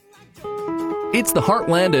It's the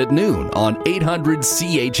Heartland at noon on 800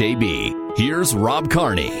 CHAB. Here's Rob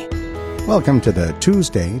Carney. Welcome to the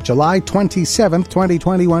Tuesday, July 27th,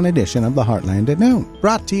 2021 edition of the Heartland at noon.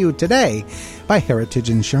 Brought to you today by Heritage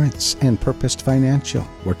Insurance and Purposed Financial,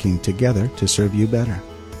 working together to serve you better.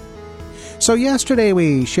 So yesterday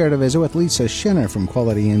we shared a visit with Lisa Schinner from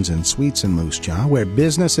Quality Inns and Suites in Moose Jaw, where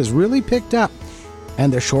business has really picked up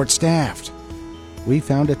and they're short-staffed. We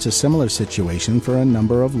found it's a similar situation for a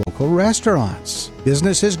number of local restaurants.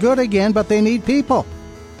 Business is good again, but they need people.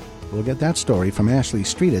 We'll get that story from Ashley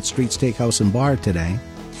Street at Street Steakhouse and Bar today.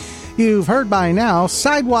 You've heard by now,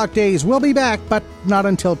 Sidewalk Days will be back, but not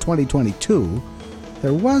until 2022.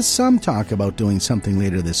 There was some talk about doing something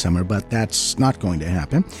later this summer, but that's not going to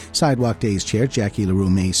happen. Sidewalk Days Chair Jackie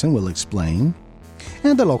LaRue Mason will explain.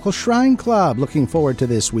 And the local Shrine Club looking forward to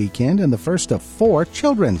this weekend and the first of 4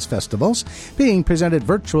 children's festivals being presented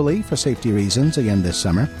virtually for safety reasons again this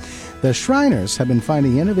summer. The Shriners have been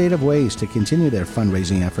finding innovative ways to continue their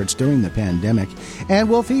fundraising efforts during the pandemic, and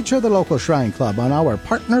we'll feature the local Shrine Club on our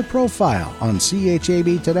partner profile on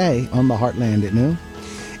CHAB today on the Heartland at noon.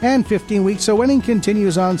 And 15 Weeks of Winning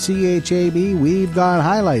continues on CHAB. We've got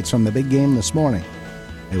highlights from the big game this morning.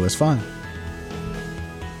 It was fun.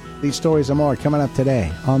 These stories and more coming up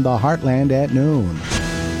today on the Heartland at noon.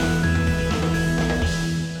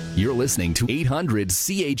 You're listening to 800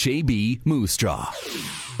 CHAB Moose Jaw,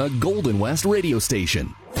 a Golden West radio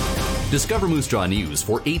station. Discover Moose Jaw News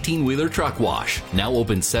for 18-wheeler truck wash. Now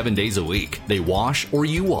open 7 days a week. They wash or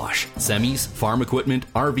you wash. Semis, farm equipment,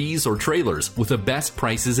 RVs, or trailers with the best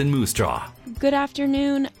prices in Moose Jaw. Good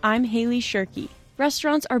afternoon. I'm Haley Shirky.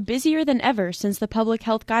 Restaurants are busier than ever since the public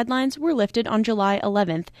health guidelines were lifted on July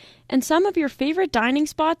 11th, and some of your favorite dining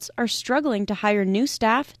spots are struggling to hire new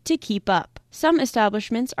staff to keep up. Some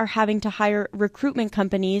establishments are having to hire recruitment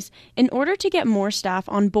companies in order to get more staff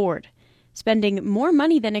on board, spending more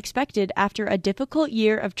money than expected after a difficult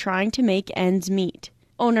year of trying to make ends meet.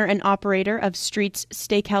 Owner and operator of Street's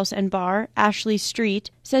Steakhouse and Bar, Ashley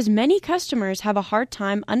Street, says many customers have a hard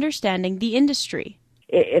time understanding the industry.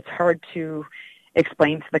 It's hard to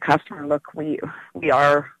explain to the customer, look, we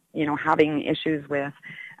are, having issues with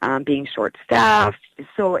being short-staffed.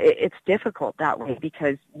 So it's difficult that way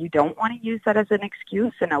because you don't want to use that as an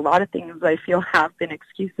excuse. And a lot of things I feel have been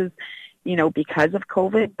excuses, because of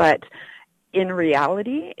COVID. But in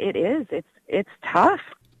reality, it's tough.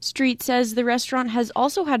 Street says the restaurant has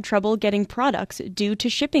also had trouble getting products due to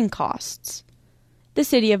shipping costs. The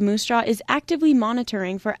city of Moose Jaw is actively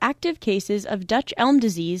monitoring for active cases of Dutch elm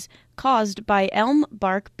disease caused by elm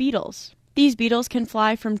bark beetles. These beetles can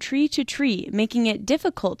fly from tree to tree, making it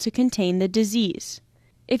difficult to contain the disease.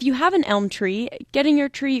 If you have an elm tree, getting your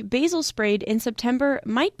tree basil sprayed in September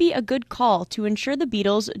might be a good call to ensure the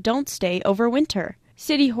beetles don't stay over winter.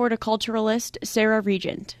 City horticulturalist Sarah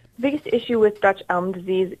Regent. The biggest issue with Dutch elm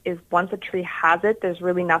disease is once a tree has it, there's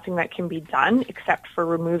really nothing that can be done except for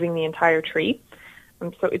removing the entire tree.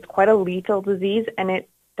 So it's quite a lethal disease, and it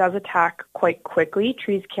does attack quite quickly.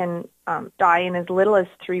 Trees can die in as little as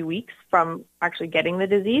 3 weeks from actually getting the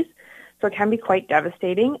disease. So it can be quite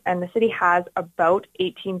devastating, and the city has about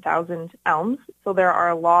 18,000 elms. So there are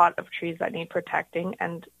a lot of trees that need protecting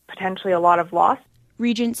and potentially a lot of loss.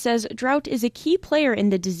 Regent says drought is a key player in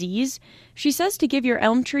the disease. She says to give your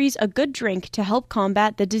elm trees a good drink to help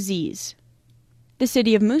combat the disease. The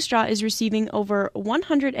city of Moose Jaw is receiving over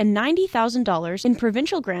 $190,000 in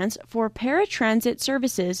provincial grants for paratransit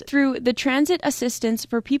services through the Transit Assistance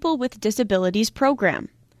for People with Disabilities program.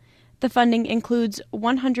 The funding includes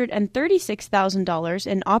 $136,000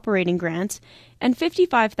 in operating grants and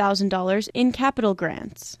 $55,000 in capital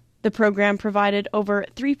grants. The program provided over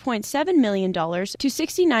 $3.7 million to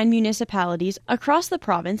 69 municipalities across the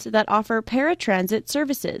province that offer paratransit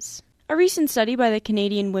services. A recent study by the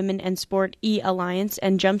Canadian Women and Sport E-Alliance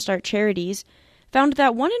and Jumpstart Charities found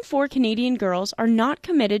that 1 in 4 Canadian girls are not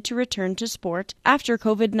committed to return to sport after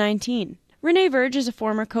COVID-19. Renee Verge is a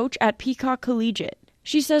former coach at Peacock Collegiate.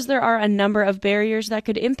 She says there are a number of barriers that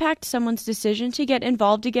could impact someone's decision to get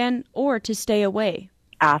involved again or to stay away.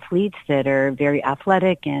 Athletes that are very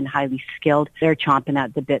athletic and highly skilled, they're chomping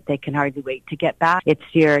at the bit. They can hardly wait to get back. It's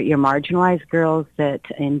your marginalized girls that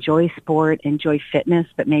enjoy sport, enjoy fitness,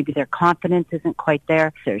 but maybe their confidence isn't quite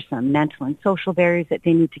there. There's some mental and social barriers that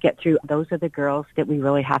they need to get through. Those are the girls that we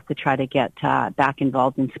really have to try to get back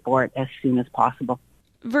involved in sport as soon as possible.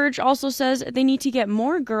 Verge also says they need to get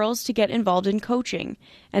more girls to get involved in coaching,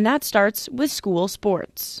 and that starts with school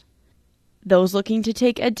sports. Those looking to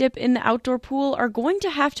take a dip in the outdoor pool are going to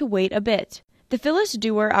have to wait a bit. The Phyllis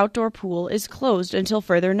Dewar outdoor pool is closed until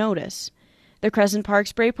further notice. The Crescent Park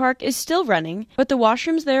Spray Park is still running, but the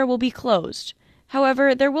washrooms there will be closed.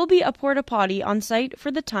 However, there will be a porta-potty on site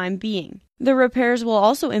for the time being. The repairs will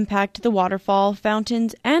also impact the waterfall,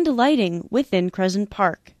 fountains, and lighting within Crescent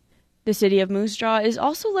Park. The City of Moose Jaw is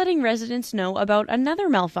also letting residents know about another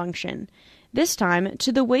malfunction, this time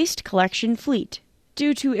to the waste collection fleet.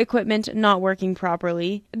 Due to equipment not working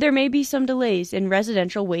properly, there may be some delays in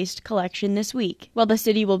residential waste collection this week. While the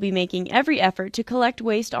city will be making every effort to collect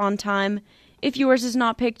waste on time, if yours is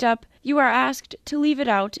not picked up, you are asked to leave it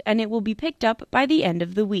out and it will be picked up by the end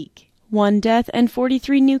of the week. 1 death and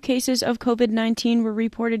 43 new cases of COVID-19 were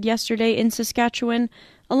reported yesterday in Saskatchewan,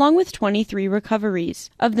 along with 23 recoveries.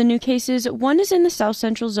 Of the new cases, 1 is in the South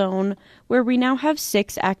Central Zone, where we now have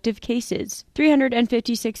 6 active cases.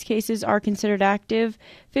 356 cases are considered active,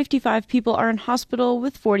 55 people are in hospital,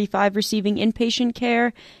 with 45 receiving inpatient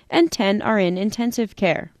care, and 10 are in intensive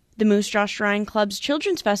care. The Moose Jaw Shrine Club's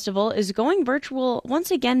Children's Festival is going virtual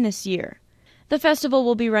once again this year. The festival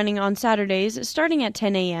will be running on Saturdays, starting at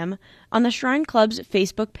 10 a.m., on the Shrine Club's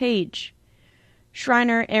Facebook page.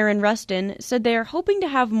 Shriner Aaron Rustin said they are hoping to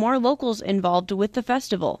have more locals involved with the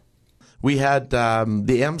festival. We had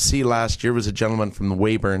the MC last year was a gentleman from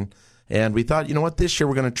Weyburn, and we thought, you know what, this year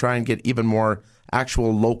we're going to try and get even more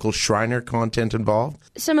actual local Shriner content involved.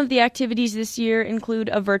 Some of the activities this year include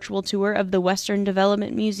a virtual tour of the Western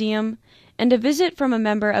Development Museum and a visit from a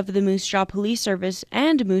member of the Moose Jaw Police Service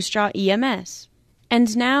and Moose Jaw EMS.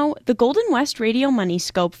 And now, the Golden West Radio Money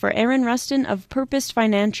Scope for Aaron Rustin of Purpose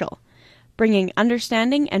Financial, bringing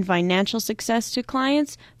understanding and financial success to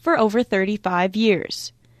clients for over 35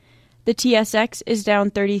 years. The TSX is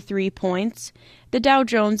down 33 points, the Dow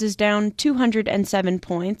Jones is down 207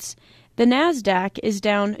 points, the NASDAQ is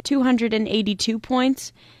down 282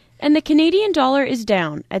 points, and the Canadian dollar is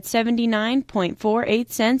down at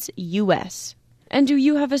 79.48 cents US. And do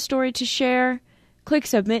you have a story to share? Click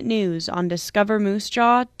Submit News on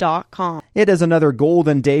discovermoosejaw.com. It is another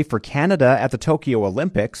golden day for Canada at the Tokyo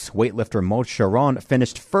Olympics. Weightlifter Maud Charon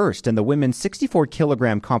finished first in the women's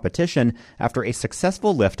 64-kilogram competition after a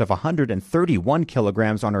successful lift of 131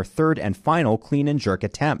 kilograms on her third and final clean and jerk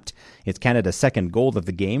attempt. It's Canada's second gold of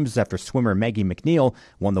the Games after swimmer Maggie McNeil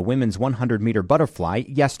won the women's 100-meter butterfly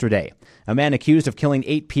yesterday. A man accused of killing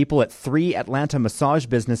 8 people at 3 Atlanta massage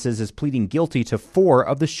businesses is pleading guilty to 4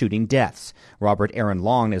 of the shooting deaths. Robert Aaron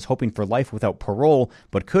Long is hoping for life without parole,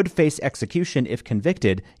 but could face execution if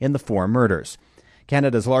convicted in the 4 murders.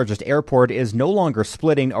 Canada's largest airport is no longer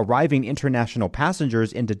splitting arriving international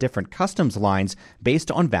passengers into different customs lines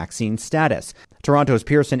based on vaccine status. Toronto's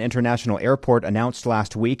Pearson International Airport announced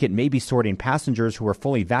last week it may be sorting passengers who are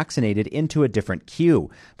fully vaccinated into a different queue,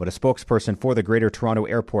 but a spokesperson for the Greater Toronto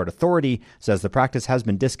Airport Authority says the practice has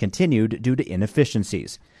been discontinued due to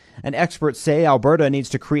inefficiencies. And experts say Alberta needs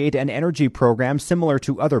to create an energy program similar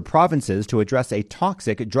to other provinces to address a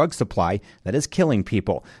toxic drug supply that is killing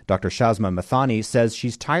people. Dr. Shazma Mathani says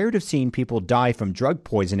she's tired of seeing people die from drug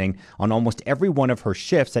poisoning on almost every one of her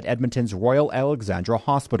shifts at Edmonton's Royal Alexandra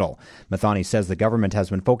Hospital. Mathani says the government has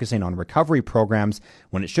been focusing on recovery programs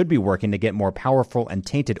when it should be working to get more powerful and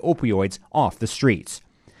tainted opioids off the streets.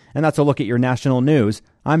 And that's a look at your national news.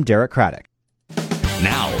 I'm Derek Craddock.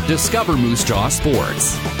 Now, discover Moose Jaw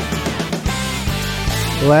Sports.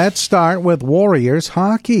 Let's start with Warriors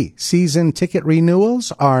hockey. Season ticket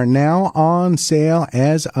renewals are now on sale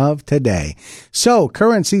as of today. So,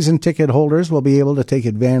 current season ticket holders will be able to take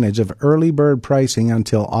advantage of early bird pricing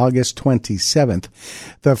until August 27th.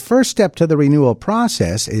 The first step to the renewal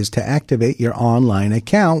process is to activate your online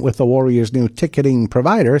account with the Warriors' new ticketing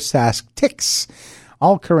provider, SaskTix.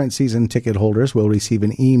 All current season ticket holders will receive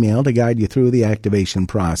an email to guide you through the activation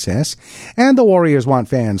process. And the Warriors want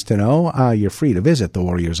fans to know you're free to visit the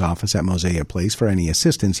Warriors office at Mosaic Place for any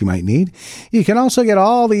assistance you might need. You can also get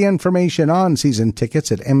all the information on season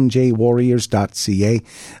tickets at mjwarriors.ca.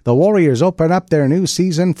 The Warriors open up their new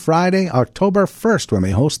season Friday, October 1st, when they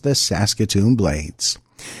host the Saskatoon Blades.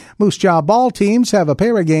 Moose Jaw ball teams have a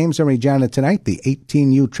pair of games in Regina tonight. The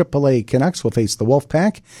 18U AAA Canucks will face the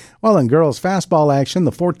Wolfpack, while in girls fastball action,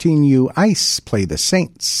 the 14U Ice play the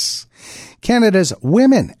Saints. Canada's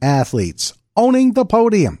women athletes owning the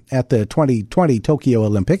podium at the 2020 Tokyo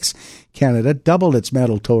Olympics. Canada doubled its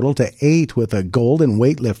medal total to 8 with a gold in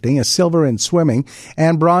weightlifting, a silver in swimming,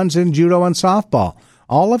 and bronze in judo and softball.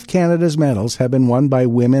 All of Canada's medals have been won by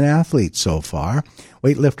women athletes so far.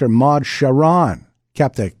 Weightlifter Maud Charon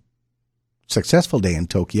kept a successful day in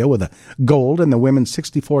Tokyo with a gold in the women's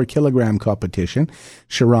 64-kilogram competition.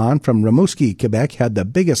 Sharon from Rimouski, Quebec, had the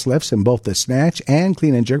biggest lifts in both the snatch and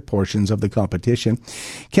clean and jerk portions of the competition.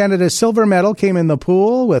 Canada's silver medal came in the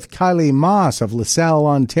pool with Kylie Moss of LaSalle,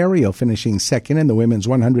 Ontario, finishing second in the women's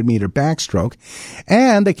 100-meter backstroke.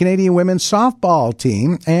 And the Canadian women's softball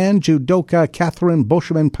team and judoka Catherine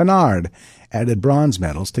Boschman-Pinard added bronze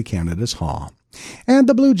medals to Canada's haul. And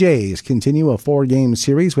the Blue Jays continue a 4-game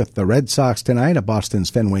series with the Red Sox tonight at Boston's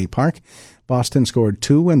Fenway Park. Boston scored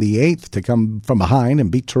 2 in the 8th to come from behind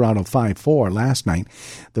and beat Toronto 5-4 last night.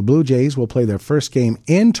 The Blue Jays will play their first game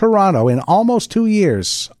in Toronto in almost 2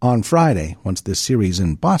 years on Friday, once this series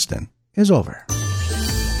in Boston is over.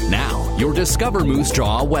 Now, your Discover Moose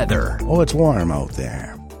Jaw weather. Oh, it's warm out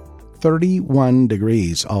there. 31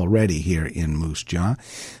 degrees already here in Moose Jaw.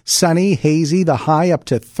 Sunny, hazy, the high up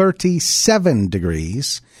to 37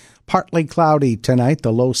 degrees. Partly cloudy tonight,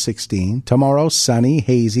 the low 16. Tomorrow, sunny,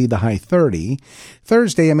 hazy, the high 30.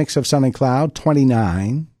 Thursday, a mix of sun and cloud,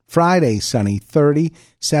 29. Friday, sunny, 30.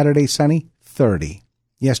 Saturday, sunny, 30.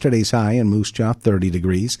 Yesterday's high in Moose Jaw, 30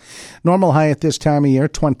 degrees. Normal high at this time of year,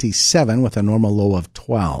 27, with a normal low of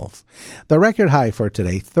 12. The record high for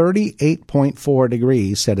today, 38.4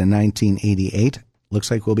 degrees, set in 1988.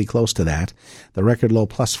 Looks like we'll be close to that. The record low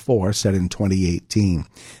 +4, set in 2018.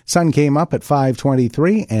 Sun came up at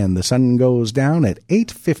 5:23, and the sun goes down at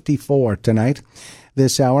 8:54 tonight.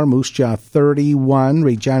 This hour, Moose Jaw 31,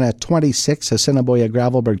 Regina 26, Assiniboia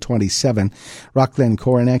Gravelbourg 27, Rockland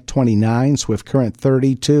Coronet 29, Swift Current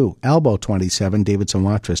 32, Elbow 27, Davidson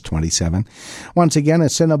Watrous 27. Once again,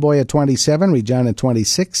 Assiniboia 27, Regina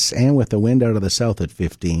 26, and with the wind out of the south at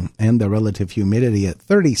 15, and the relative humidity at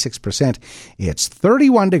 36%, it's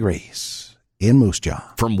 31 degrees in Moose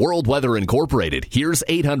Jaw. From World Weather Incorporated, here's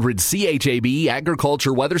 800 CHAB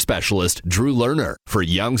Agriculture Weather Specialist Drew Lerner for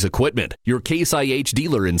Young's Equipment, your Case IH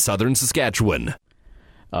dealer in southern Saskatchewan.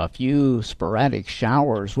 A few sporadic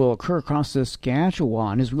showers will occur across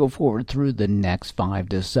Saskatchewan as we go forward through the next 5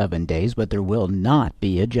 to 7 days, but there will not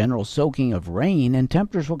be a general soaking of rain, and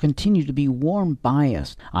temperatures will continue to be warm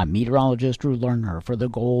biased. I'm meteorologist Drew Lerner for the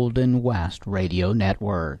Golden West Radio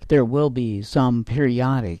Network. There will be some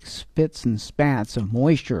periodic spits and spats of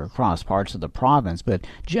moisture across parts of the province, but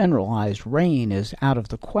generalized rain is out of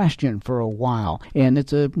the question for a while, and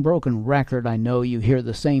it's a broken record. I know you hear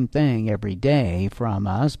the same thing every day from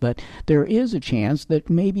us, but there is a chance that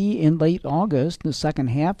maybe in late August, the second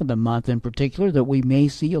half of the month in particular, that we may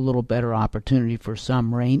see a little better opportunity for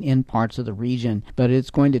some rain in parts of the region. But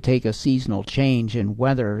it's going to take a seasonal change in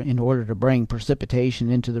weather in order to bring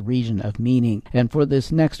precipitation into the region of meaning. And for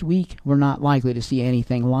this next week, we're not likely to see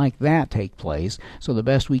anything like that take place. So the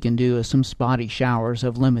best we can do is some spotty showers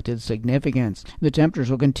of limited significance. The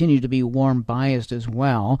temperatures will continue to be warm biased as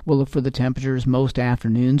well. We'll look for the temperatures most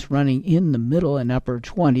afternoons running in the middle and upper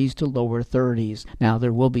 20s to lower 30s. Now,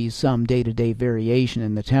 there will be some day-to-day variation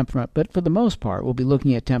in the temperature, but for the most part, we'll be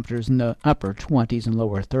looking at temperatures in the upper 20s and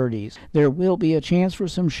lower 30s. There will be a chance for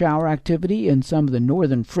some shower activity in some of the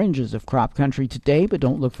northern fringes of crop country today, but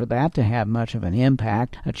don't look for that to have much of an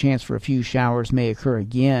impact. A chance for a few showers may occur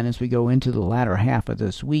again as we go into the latter half of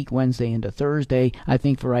this week, Wednesday into Thursday. I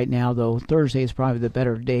think for right now, though, Thursday is probably the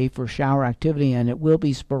better day for shower activity, and it will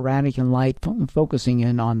be sporadic and light, focusing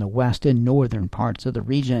in on the west and northern parts of the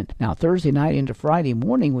region. Now, Thursday night into Friday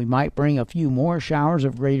morning, we might bring a few more showers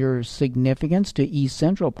of greater significance to east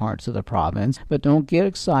central parts of the province, but don't get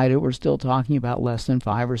excited. We're still talking about less than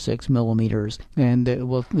 5 or 6 millimeters, and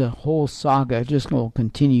the whole saga just will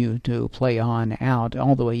continue to play on out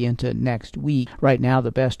all the way into next week. Right now,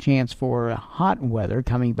 the best chance for hot weather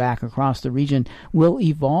coming back across the region will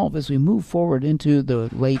evolve as we move forward into the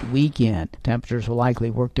late weekend. Temperatures will likely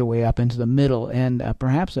work their way up into the middle and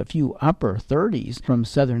perhaps a few upper 30s from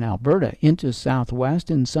southern Alberta into southwest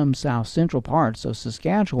and some south central parts of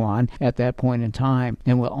Saskatchewan at that point in time.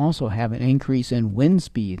 And we'll also have an increase in wind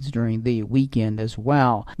speeds during the weekend as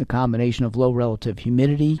well. The combination of low relative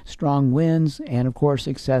humidity, strong winds, and of course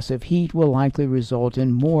excessive heat will likely result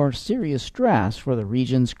in more serious stress for the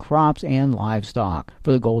region's crops and livestock.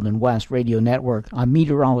 For the Golden West Radio Network, I'm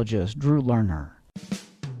meteorologist Drew Lerner.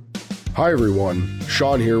 Hi everyone,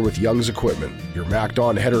 Sean here with Young's Equipment, your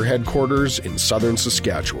MacDon header headquarters in southern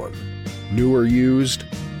Saskatchewan. New or used,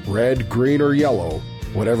 red, green, or yellow,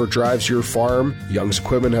 whatever drives your farm, Young's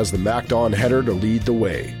Equipment has the MacDon header to lead the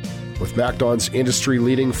way. With MacDon's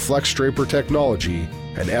industry-leading Flex Draper technology,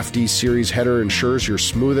 an FD Series header ensures your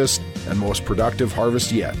smoothest and most productive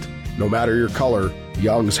harvest yet. No matter your color,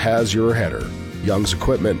 Young's has your header. Young's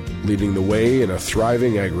Equipment, leading the way in a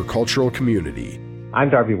thriving agricultural community. I'm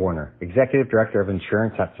Darby Warner, Executive Director of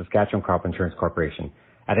Insurance at Saskatchewan Crop Insurance Corporation.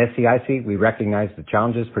 At SCIC, we recognize the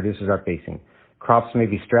challenges producers are facing. Crops may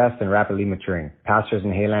be stressed and rapidly maturing, pastures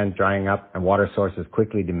and haylands drying up, and water sources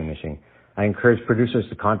quickly diminishing. I encourage producers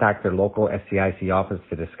to contact their local SCIC office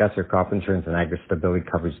to discuss their crop insurance and agri-stability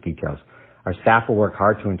coverage details. Our staff will work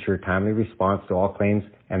hard to ensure timely response to all claims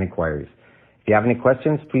and inquiries. If you have any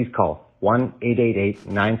questions, please call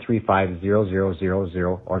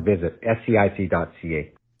 1-888-935-0000 or visit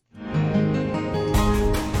scic.ca.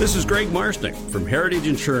 This is Greg Marsnick from Heritage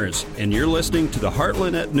Insurance, and you're listening to the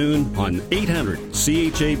Heartland at Noon on 800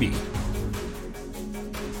 CHAB.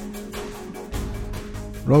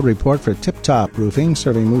 Road report for Tip Top Roofing,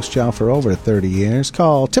 serving Moose Jaw for over 30 years.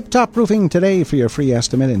 Call Tip Top Roofing today for your free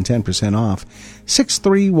estimate and 10% off.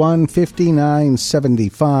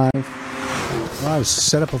 631-5975. Well, I've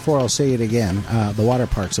said it before, I'll say it again. The water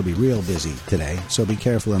parks will be real busy today, so be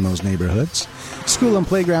careful in those neighborhoods. School and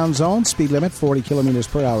playground zone, speed limit 40 kilometers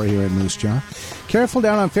per hour here in Moose Jaw. Careful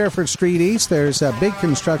down on Fairford Street East. There's a big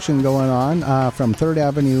construction going on from 3rd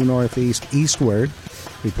Avenue Northeast eastward,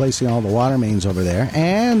 replacing all the water mains over there.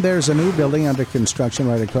 And there's a new building under construction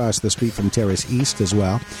right across the street from Terrace East as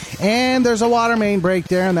well. And there's a water main break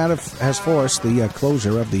there, and that has forced the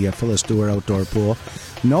closure of the Phyllis Dewar outdoor pool.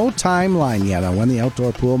 No timeline yet on when the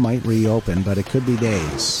outdoor pool might reopen, but it could be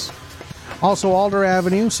days. Also, Alder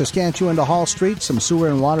Avenue, Saskatchewan to Hall Street, some sewer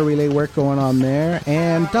and water relay work going on there.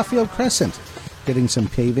 And Duffield Crescent, getting some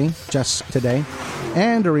paving just today.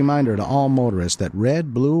 And a reminder to all motorists that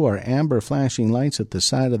red, blue, or amber flashing lights at the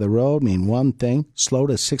side of the road mean one thing: slow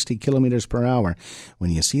to 60 kilometers per hour. When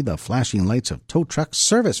you see the flashing lights of tow trucks,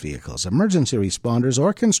 service vehicles, emergency responders,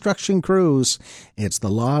 or construction crews, it's the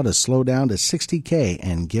law to slow down to 60K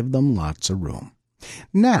and give them lots of room.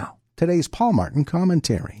 Now, today's Paul Martin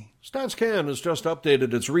commentary. StatsCan has just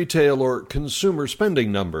updated its retail or consumer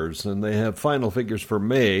spending numbers, and they have final figures for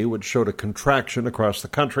May, which showed a contraction across the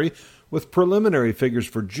country, with preliminary figures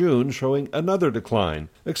for June showing another decline,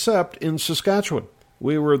 except in Saskatchewan.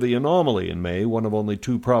 We were the anomaly in May, one of only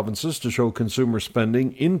 2 provinces to show consumer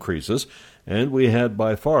spending increases, and we had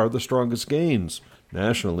by far the strongest gains.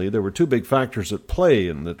 Nationally, there were 2 big factors at play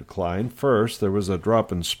in the decline. First, there was a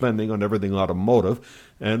drop in spending on everything automotive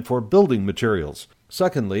and for building materials.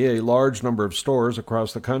 Secondly, a large number of stores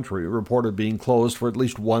across the country reported being closed for at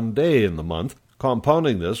least one day in the month.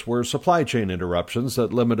 Compounding this were supply chain interruptions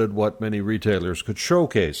that limited what many retailers could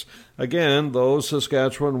showcase. Again, though,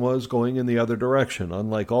 Saskatchewan was going in the other direction.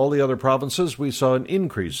 Unlike all the other provinces, we saw an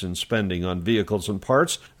increase in spending on vehicles and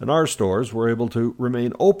parts, and our stores were able to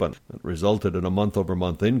remain open. It resulted in a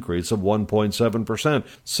month-over-month increase of 1.7%,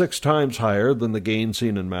 6 times higher than the gain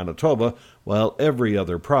seen in Manitoba, while every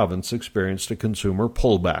other province experienced a consumer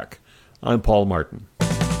pullback. I'm Paul Martin.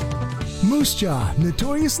 Moose Jaw,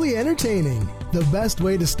 notoriously entertaining. The best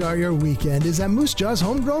way to start your weekend is at Moose Jaw's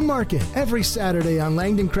Homegrown Market. Every Saturday on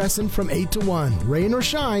Langdon Crescent from 8 to 1. Rain or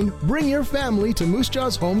shine, bring your family to Moose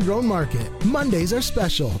Jaw's Homegrown Market. Mondays are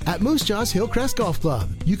special at Moose Jaw's Hillcrest Golf Club.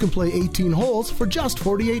 You can play 18 holes for just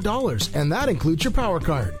 $48, and that includes your power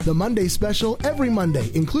card. The Monday special every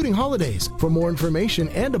Monday, including holidays. For more information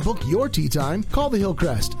and to book your tee time, call the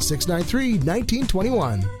Hillcrest,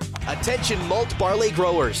 693-1921. Attention malt barley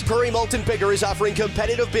growers. Prairie Malt and Bigger is offering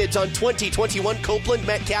competitive bids on 2021 Copeland,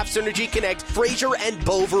 Metcalf, Synergy Connect, Fraser, and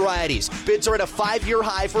Bow varieties. Bids are at a 5-year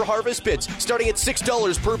high for harvest bids, starting at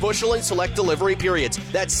 $6 per bushel in select delivery periods.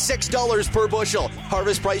 That's $6 per bushel.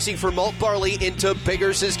 Harvest pricing for malt barley into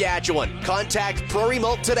Bigger, Saskatchewan. Contact Prairie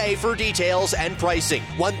Malt today for details and pricing.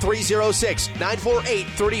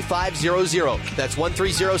 1306-948-3500. That's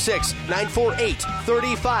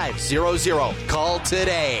 1306-948-3500. Call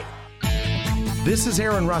today. This is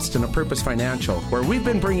Aaron Rustin of Purpose Financial, where we've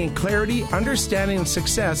been bringing clarity, understanding, and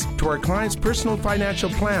success to our clients' personal financial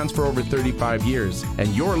plans for over 35 years. And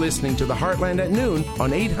you're listening to the Heartland at Noon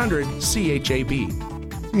on 800 CHAB.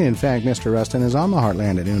 In fact, Mr. Rustin is on the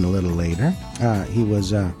Heartland at Noon a little later. He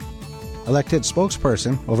was elected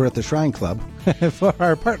spokesperson over at the Shrine Club for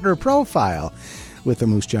our partner profile with the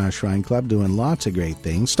Moose Jaw Shrine Club, doing lots of great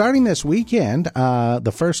things. Starting this weekend,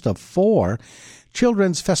 the first of 4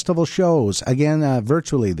 children's festival shows, again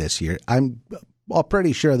virtually this year. I'm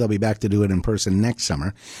pretty sure they'll be back to do it in person next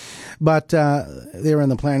summer. But they were in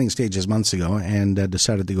the planning stages months ago and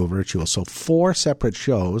decided to go virtual. So 4 separate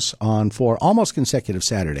shows on 4 almost consecutive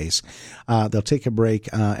Saturdays. They'll take a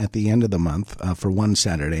break at the end of the month for one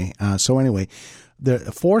Saturday. So anyway, The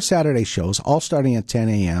 4 Saturday shows, all starting at 10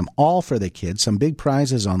 a.m., all for the kids. Some big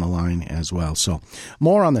prizes on the line as well. So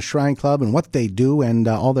more on the Shrine Club and what they do and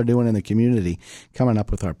all they're doing in the community coming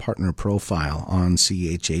up with our partner profile on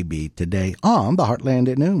CHAB today on the Heartland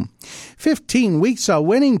at noon. 15 weeks of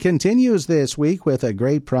winning continues this week with a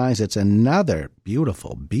great prize. It's another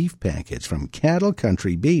beautiful beef package from Cattle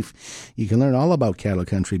Country Beef. You can learn all about Cattle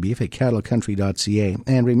Country Beef at cattlecountry.ca.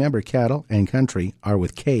 And remember, cattle and country are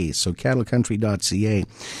with K's, so cattlecountry.ca.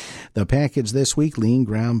 The package this week, lean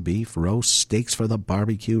ground beef, roast, steaks for the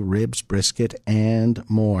barbecue, ribs, brisket, and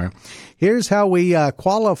more. Here's how we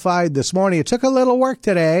qualified this morning. It took a little work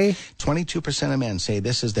today. 22% of men say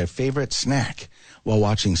this is their favorite snack while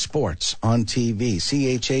watching sports on TV.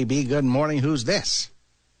 CHAB, good morning. Who's this?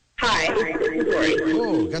 Hi.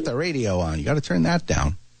 Oh, got the radio on. You got to turn that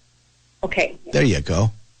down. Okay. There you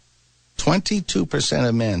go. 22%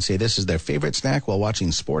 of men say this is their favorite snack while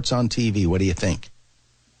watching sports on TV. What do you think?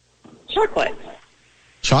 Chocolate.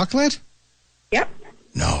 Chocolate? Yep.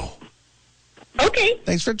 No. Okay.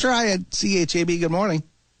 Thanks for trying. CHAB, good morning.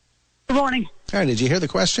 Good morning. All right, did you hear the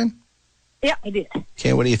question? Yeah, I did.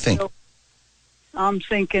 Okay, what do you think? So, I'm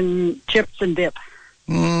thinking chips and dip.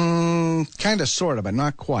 Kind of, sort of, but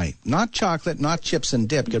not quite. Not chocolate, not chips and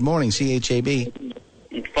dip. Good morning, CHAB.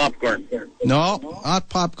 It's popcorn. No, not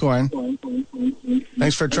popcorn.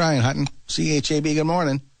 Thanks for trying, Hutton. CHAB, good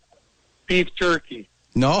morning. Beef jerky.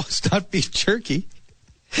 No, it's not beef jerky.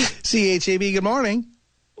 CHAB, good morning.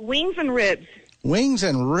 Wings and ribs. Wings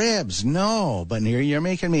and ribs. No, but you're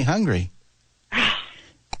making me hungry.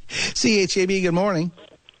 CHAB, good morning.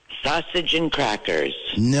 Sausage and crackers.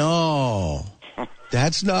 No,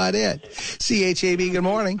 that's not it. CHAB, good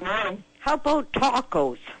morning. How about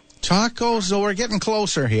tacos? Tacos, so we're getting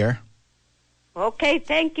closer here. Okay,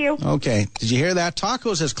 thank you. Okay, did you hear that?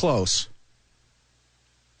 Tacos is close.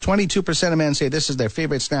 22% of men say this is their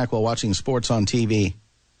favorite snack while watching sports on TV.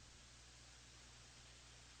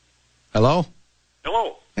 Hello?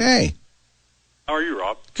 Hello. Hey. How are you,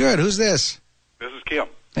 Rob? Good, who's this? This is Kim.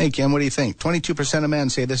 Hey, Kim, what do you think? 22% of men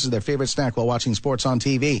say this is their favorite snack while watching sports on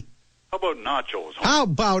TV. How about nachos? How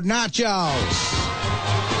about nachos?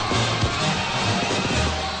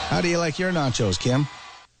 How do you like your nachos, Kim?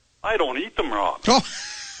 I don't eat them, Rob. Oh.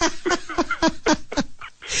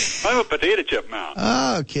 I'm a potato chip man.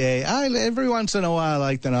 Okay. Every once in a while I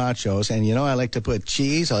like the nachos, and I like to put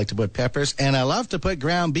cheese, I like to put peppers, and I love to put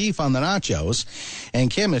ground beef on the nachos. And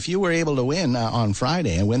Kim, if you were able to win on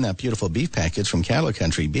Friday and win that beautiful beef package from Cattle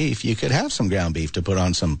Country Beef, you could have some ground beef to put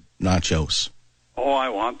on some nachos. Oh, I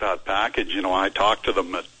want that package. I talked to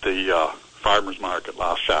them at the farmer's market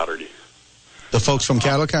last Saturday. The folks from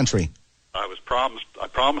Cattle Country. I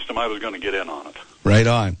promised them I was going to get in on it. Right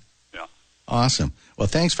on. Yeah. Awesome. Well,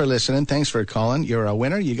 thanks for listening. Thanks for calling. You're a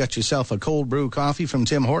winner. You got yourself a cold brew coffee from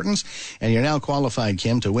Tim Hortons, and you're now qualified,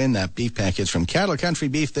 Kim, to win that beef package from Cattle Country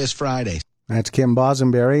Beef this Friday. That's Kim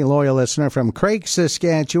Bosenberry, loyal listener from Craig,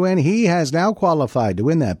 Saskatchewan. He has now qualified to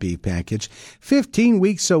win that beef package. 15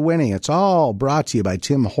 weeks of winning. It's all brought to you by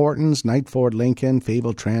Tim Hortons, Knight Ford Lincoln,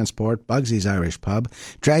 Fable Transport, Bugsy's Irish Pub,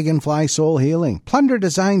 Dragonfly Soul Healing, Plunder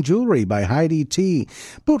Design Jewelry by Heidi T,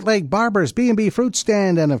 Bootleg Barbers, B&B Fruit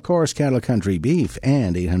Stand, and of course Cattle Country Beef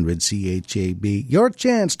and 800-CHAB. Your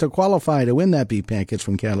chance to qualify to win that beef package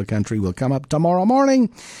from Cattle Country will come up tomorrow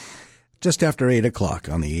morning, just after 8 o'clock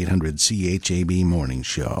on the 800 CHAB Morning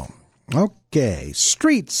Show. Okay,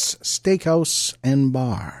 Streets Steakhouse and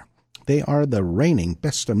Bar. They are the reigning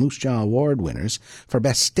Best of Moose Jaw Award winners for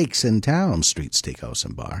Best Steaks in Town, Streets Steakhouse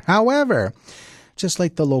and Bar. However, just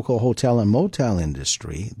like the local hotel and motel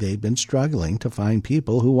industry, they've been struggling to find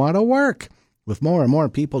people who want to work. With more and more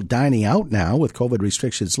people dining out now with COVID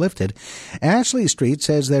restrictions lifted, Ashley Street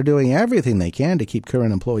says they're doing everything they can to keep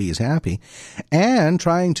current employees happy and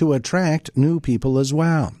trying to attract new people as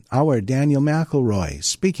well. Our Daniel McElroy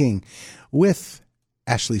speaking with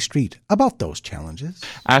Ashley Street about those challenges.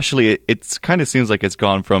 Ashley, it kind of seems like it's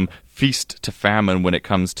gone from feast to famine when it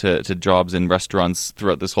comes to jobs in restaurants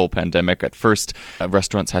throughout this whole pandemic. At first,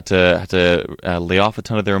 restaurants had to lay off a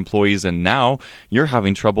ton of their employees, and now you're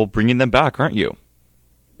having trouble bringing them back, aren't you?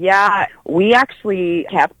 Yeah, we actually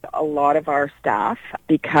kept a lot of our staff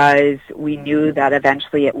because we knew that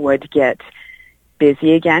eventually it would get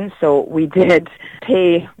busy again. So we did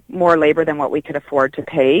pay more labor than what we could afford to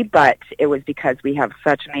pay, but it was because we have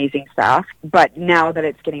such amazing staff. But now that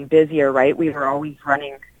it's getting busier, right, we were always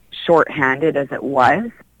running short-handed as it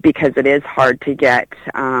was, because it is hard to get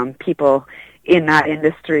people in that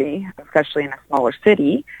industry, especially in a smaller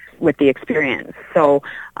city, with the experience. So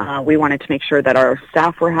we wanted to make sure that our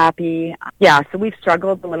staff were happy. Yeah, so we've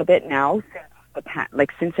struggled a little bit now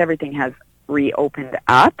since everything has reopened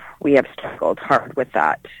up, we have struggled hard with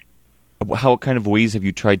that. How kind of ways have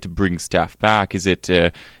you tried to bring staff back? Is it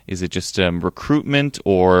just recruitment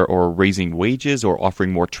or raising wages or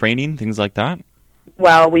offering more training, things like that?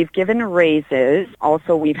 Well, we've given raises.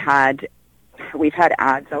 Also, we've had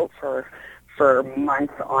ads out for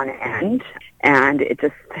months on end, and it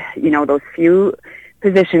just, those few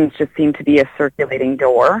positions just seem to be a circulating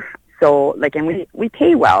door. So, and we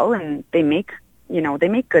pay well, and they make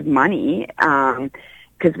good money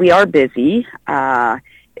because we are busy.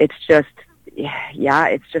 It's just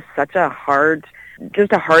such a hard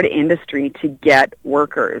industry to get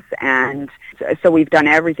workers. And so we've done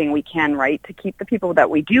everything we can, right, to keep the people that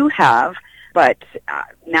we do have. But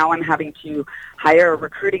now I'm having to hire a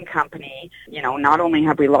recruiting company. Not only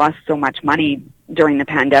have we lost so much money during the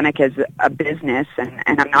pandemic as a business, and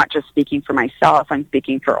I'm not just speaking for myself, I'm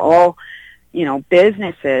speaking for all,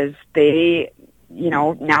 businesses.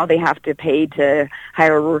 Now they have to pay to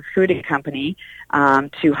hire a recruiting company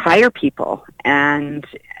to hire people, and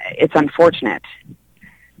it's unfortunate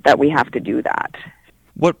that we have to do that.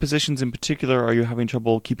 What positions in particular are you having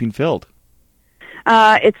trouble keeping filled?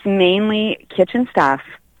 It's mainly kitchen staff.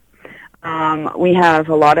 We have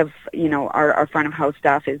a lot of, our front of house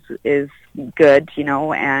staff is good,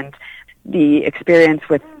 and the experience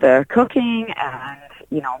with the cooking and,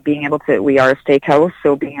 being able to, we are a steakhouse,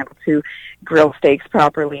 so being able to grill steaks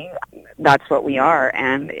properly, that's what we are.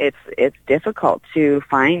 And it's difficult to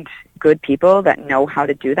find good people that know how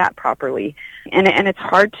to do that properly. And it's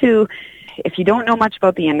hard to, if you don't know much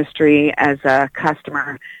about the industry as a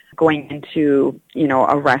customer going into,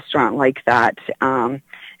 a restaurant like that, and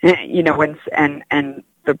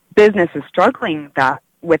the business is struggling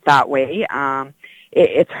with that way,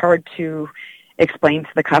 it's hard to explain to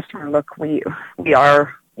the customer, look, we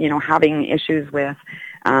are, having issues with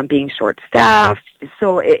being short-staffed.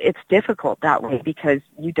 So it's difficult that way because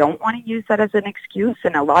you don't want to use that as an excuse.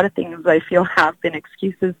 And a lot of things I feel have been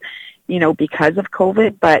excuses, because of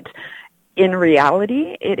COVID. But in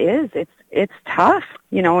reality, it's tough.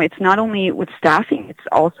 It's not only with staffing, it's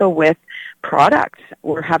also with product.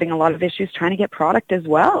 We're having a lot of issues trying to get product as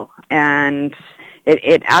well. And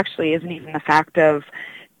it actually isn't even the fact of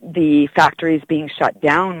the factories being shut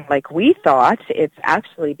down like we thought. It's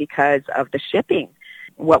actually because of the shipping.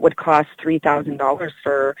 What would cost $3,000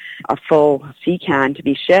 for a full sea can to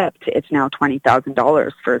be shipped, it's now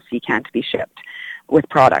 $20,000 for a sea can to be shipped with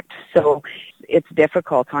product. So it's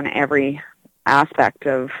difficult on every aspect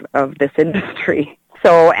of this industry.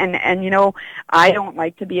 So, and I don't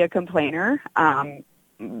like to be a complainer, and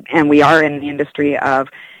we are in the industry of,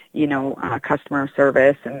 customer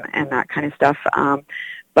service and that kind of stuff.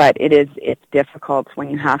 But it's difficult when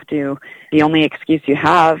you have to, the only excuse you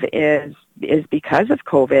have is because of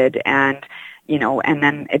COVID, and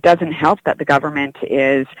then it doesn't help that the government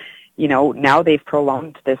is, now they've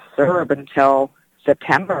prolonged this CERB until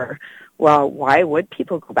September. Well, why would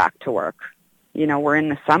people go back to work? We're in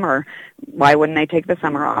the summer. Why wouldn't they take the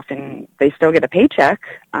summer off and they still get a paycheck?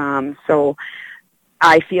 So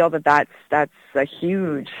I feel that's a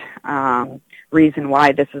huge reason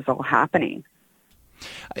why this is all happening.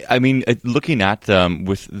 I mean, looking at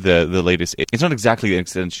with the latest, it's not exactly an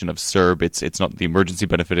extension of CERB. It's not the emergency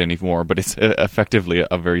benefit anymore, but it's effectively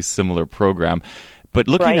a very similar program. But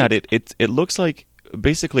looking at it, it looks like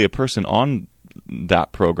basically a person on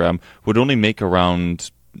that program would only make around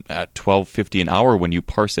 $12.50 an hour when you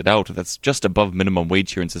parse it out. That's just above minimum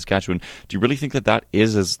wage here in Saskatchewan. Do you really think that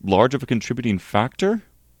is as large of a contributing factor?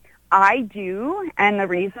 I do, and the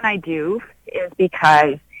reason I do is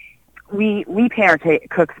because we pay our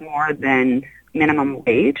cooks more than minimum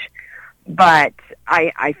wage, but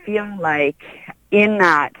I feel like in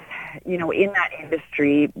that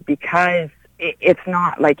industry, because it's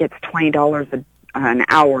not like it's $20 an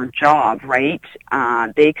hour job, right?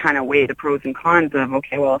 They kind of weigh the pros and cons of,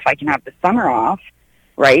 okay, well, if I can have the summer off,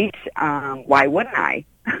 right? Why wouldn't I?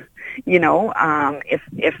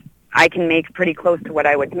 If I can make pretty close to what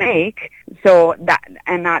I would make, so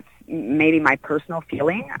that's maybe my personal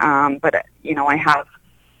feeling. But I have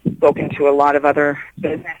spoken to a lot of other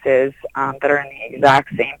businesses that are in the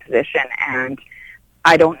exact same position, and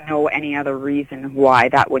I don't know any other reason why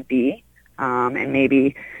that would be. And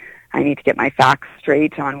maybe I need to get my facts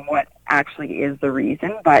straight on what actually is the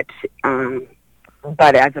reason. But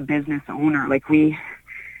as a business owner, like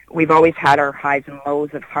we've always had our highs and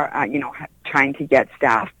lows of trying to get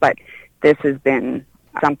staff, but this has been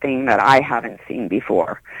something that I haven't seen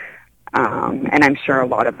before, and I'm sure a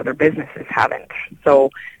lot of other businesses haven't. So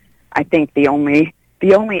I think the only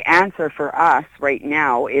answer for us right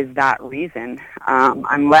now is that reason,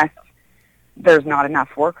 unless there's not enough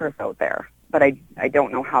workers out there. But I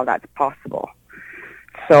don't know how that's possible.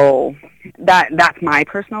 So that's my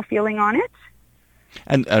personal feeling on it.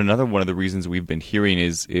 And another one of the reasons we've been hearing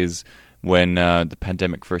is when the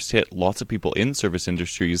pandemic first hit, lots of people in service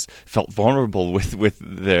industries felt vulnerable with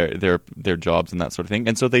their jobs and that sort of thing.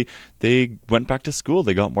 And so they went back to school.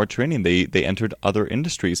 They got more training. They entered other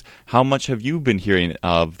industries. How much have you been hearing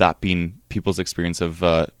of that being people's experience of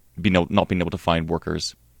not being able to find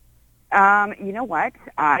workers? You know what?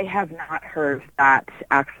 I have not heard that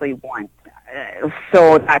actually once.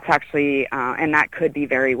 So that's actually, and that could be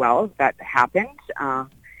very well that happened.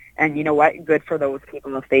 And you know what? Good for those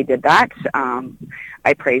people if they did that.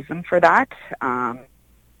 I praise them for that.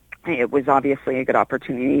 It was obviously a good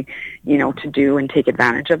opportunity, to do and take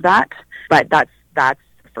advantage of that. But that's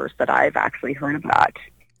the first that I've actually heard of that.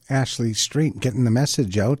 Ashley Street getting the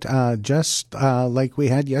message out, just like we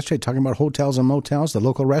had yesterday, talking about hotels and motels, the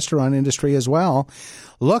local restaurant industry as well,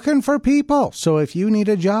 looking for people. So if you need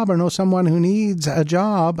a job or know someone who needs a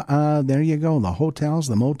job, there you go. The hotels,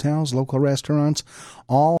 the motels, local restaurants,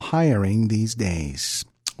 all hiring these days.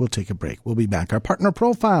 We'll take a break. We'll be back. Our partner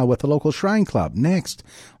profile with the local Shrine Club next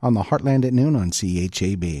on the Heartland at noon on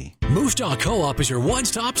CHAB. Moose Jaw Co-op is your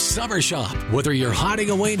one-stop summer shop. Whether you're hiding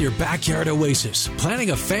away in your backyard oasis, planning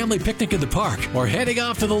a family picnic in the park, or heading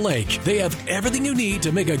off to the lake, they have everything you need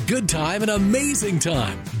to make a good time an amazing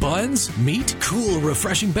time. Buns, meat, cool,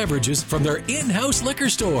 refreshing beverages from their in-house liquor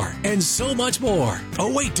store, and so much more.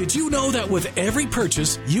 Oh wait, did you know that with every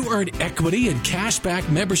purchase, you earn equity and cashback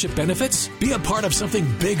membership benefits? Be a part of something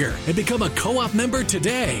bigger and become a co-op member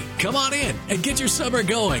today. Come on in and get your summer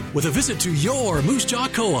going with a visit to your Moose Jaw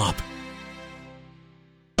Co-op.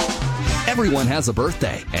 Everyone has a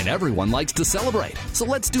birthday, and everyone likes to celebrate. So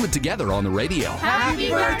let's do it together on the radio. Happy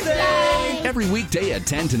birthday! Every weekday at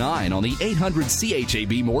 10 to 9 on the 800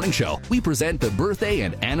 CHAB Morning Show, we present the birthday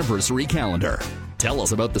and anniversary calendar. Tell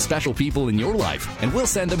us about the special people in your life, and we'll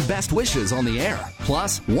send them best wishes on the air.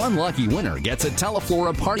 Plus, one lucky winner gets a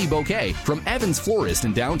Teleflora party bouquet from Evans Florist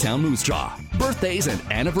in downtown Moose Jaw. Birthdays and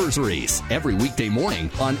anniversaries, every weekday morning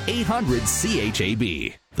on 800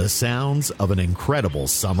 CHAB. The sounds of an incredible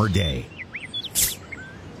summer day.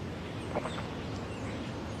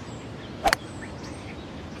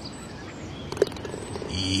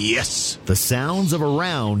 Yes! The sounds of a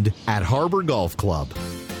round at Harbour Golf Club.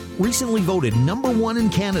 Recently voted #1 in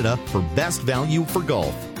Canada for best value for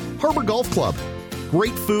golf. Harbour Golf Club.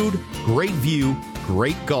 Great food, great view,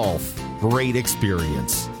 great golf, great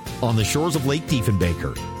experience. On the shores of Lake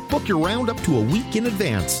Diefenbaker. Book your round up to a week in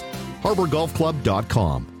advance.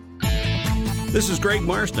 HarbourGolfClub.com. This is Greg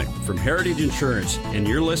Marsnick from Heritage Insurance, and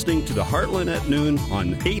you're listening to the Heartland at noon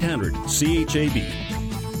on 800 CHAB.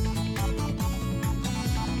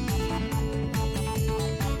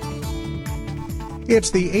 It's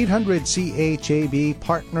the 800 CHAB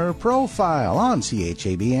Partner Profile on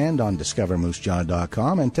CHAB and on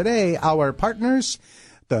DiscoverMooseJaw.com. And today, our partners,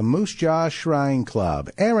 the Moose Jaw Shrine Club.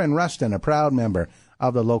 Aaron Rustin, a proud member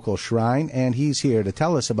of the local shrine, and he's here to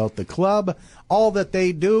tell us about the club, all that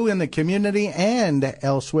they do in the community and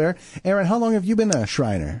elsewhere. Aaron, how long have you been a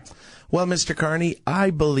Shriner? Well, Mr. Carney, I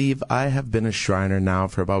believe I have been a Shriner now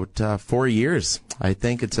for about 4 years. I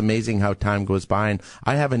think it's amazing how time goes by, and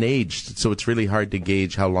I haven't aged, so it's really hard to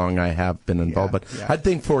gauge how long I have been involved. But I'd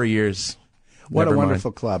think 4 years. What a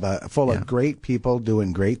wonderful club, full of great people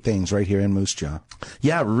doing great things right here in Moose Jaw.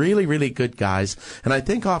 Yeah, really, really good guys. And I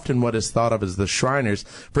think often what is thought of as the Shriners,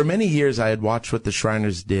 for many years I had watched what the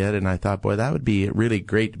Shriners did, and I thought, boy, that would be really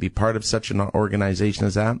great to be part of such an organization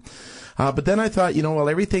as that. But then I thought,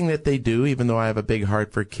 everything that they do, even though I have a big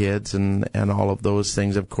heart for kids and all of those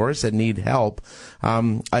things, of course, that need help,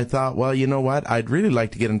 I thought, well, you know what? I'd really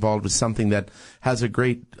like to get involved with something that has a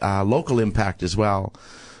great local impact as well.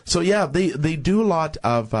 So, yeah, they do a lot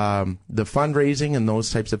of the fundraising and those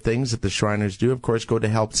types of things that the Shriners do. Of course, go to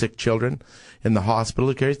help sick children in the hospital,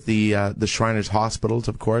 of course, the Shriners hospitals,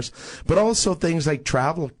 of course, but also things like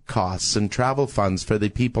travel costs and travel funds for the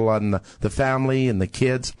people on the family and the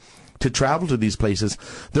kids to travel to these places.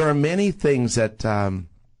 There are many things that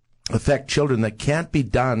affect children that can't be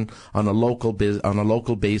done on a local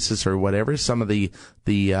basis or whatever. Some of the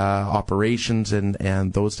operations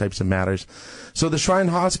and those types of matters. So the Shrine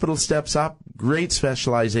Hospital steps up. Great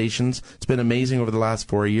specializations. It's been amazing over the last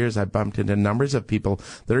 4 years. I bumped into numbers of people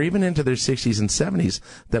that are even into their 60s and 70s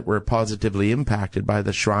that were positively impacted by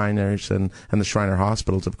the Shriners and the Shriner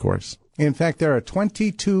hospitals, of course. In fact, there are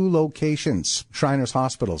 22 locations, Shriners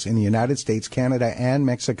Hospitals, in the United States, Canada, and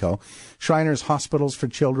Mexico. Shriners Hospitals for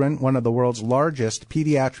Children, one of the world's largest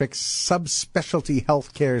pediatric subspecialty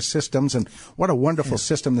healthcare systems, and what a wonderful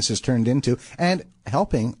system this has turned into, and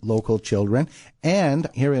helping local children. And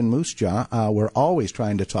here in Moose Jaw, we're always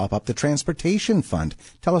trying to top up the transportation fund.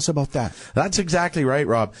 Tell us about that. That's exactly right,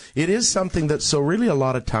 Rob. It is something that, so really a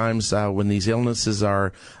lot of times when these illnesses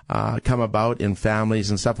are come about in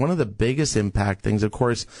families and stuff, one of the biggest impact things, of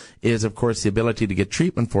course, is, of course, the ability to get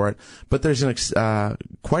treatment for it. But there's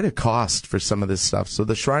quite a cost for some of this stuff. So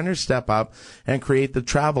the Shriners step up and create the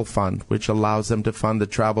travel fund, which allows them to fund the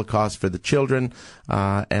travel costs for the children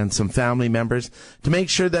and some family members to make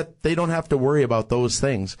sure that they don't have to worry about those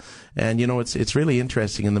things. And, you know, it's really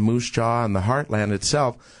interesting in the Moose Jaw and the Heartland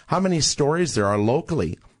itself, how many stories there are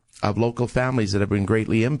locally of local families that have been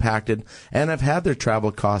greatly impacted and have had their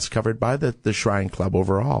travel costs covered by the Shrine Club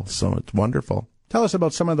overall. So it's wonderful. Tell us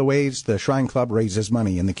about some of the ways the Shrine Club raises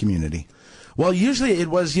money in the community. Well, usually it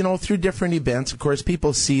was, you know, through different events. Of course,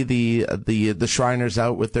 people see the Shriners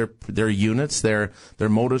out with their units, their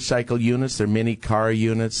motorcycle units, their mini car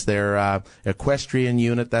units, their equestrian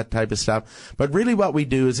unit, that type of stuff. But really what we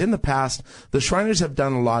do is, in the past, the Shriners have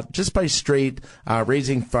done a lot just by straight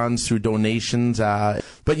raising funds through donations.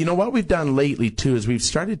 But you know what we've done lately, too, is we've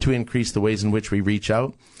started to increase the ways in which we reach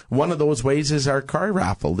out. One of those ways is our car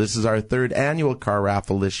raffle. This is our third annual car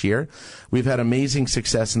raffle this year. We've had amazing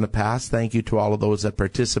success in the past. Thank you to all of those that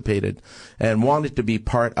participated and wanted to be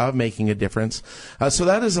part of making a difference. So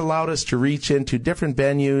that has allowed us to reach into different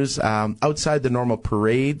venues outside the normal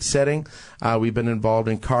parade setting. We've been involved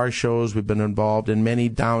in car shows. We've been involved in many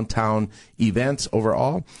downtown events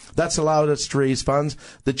overall. That's allowed us to raise funds.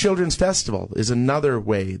 The Children's Festival is another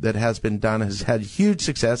way that has been done, has had huge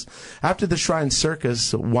success. After the Shrine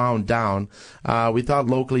Circus wound down, we thought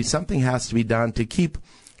locally something has to be done to keep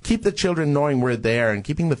the children knowing we're there and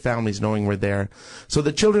keeping the families knowing we're there. So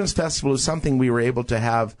the Children's Festival is something we were able to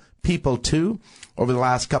have people to over the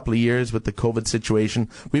last couple of years with the COVID situation.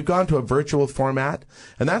 We've gone to a virtual format,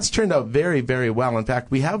 and that's turned out very, very well. In fact,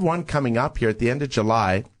 we have one coming up here at the end of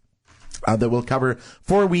July that will cover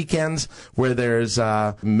 4 weekends where there's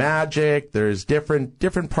magic, there's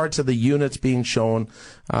different parts of the units being shown,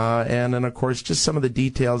 and then, of course, just some of the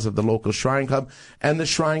details of the local Shrine Club and the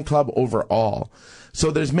Shrine Club overall. So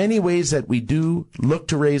there's many ways that we do look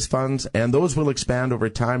to raise funds, and those will expand over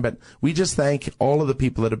time, but we just thank all of the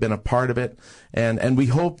people that have been a part of it, and we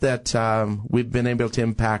hope that we've been able to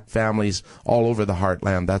impact families all over the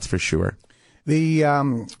Heartland, that's for sure. The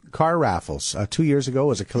car raffles, 2 years ago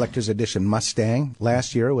was a collector's edition Mustang.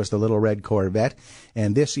 Last year it was the Little Red Corvette.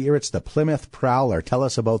 And this year it's the Plymouth Prowler. Tell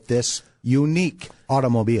us about this unique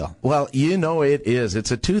automobile. Well, you know it is.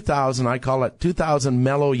 It's a 2000, I call it 2000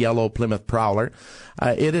 Mellow Yellow Plymouth Prowler.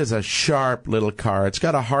 It is a sharp little car. It's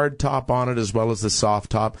got a hard top on it as well as the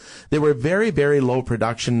soft top. They were very, very low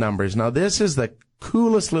production numbers. Now, this is the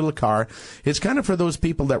coolest little car. It's kind of for those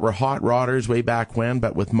people that were hot rodders way back when,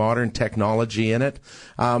 but with modern technology in it.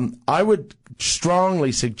 I would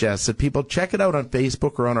strongly suggest that people check it out on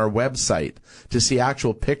Facebook or on our website to see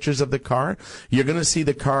actual pictures of the car. You're going to see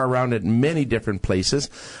the car around at many different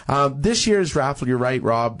places. This year's raffle, you're right,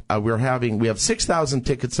 Rob, we have 6,000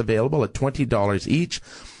 tickets available at $20 each.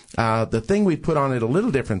 The thing we put on it a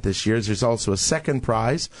little different this year is there's also a second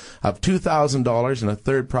prize of $2,000 and a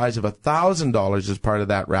third prize of $1,000 as part of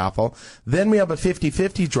that raffle. Then we have a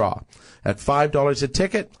 50-50 draw at $5 a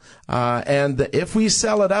ticket. And if we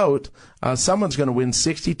sell it out, someone's going to win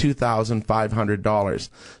 $62,500.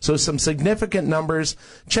 So some significant numbers.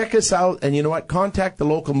 Check us out. And you know what? Contact the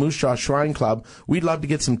local Moose Jaw Shrine Club. We'd love to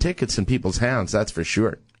get some tickets in people's hands. That's for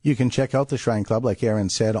sure. You can check out the Shrine Club, like Aaron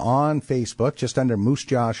said, on Facebook, just under Moose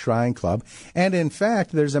Jaw Shrine Club. And in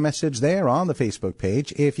fact, there's a message there on the Facebook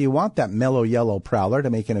page. If you want that Mellow Yellow Prowler to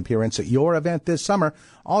make an appearance at your event this summer,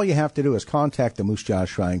 all you have to do is contact the Moose Jaw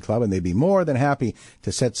Shrine Club, and they'd be more than happy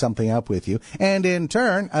to set something up with you. And in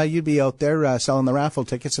turn, you'd be out there selling the raffle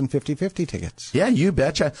tickets and 50-50 tickets. Yeah, you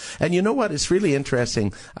betcha. And you know what? It's really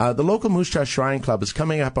interesting. The local Moose Jaw Shrine Club is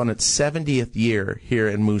coming up on its 70th year here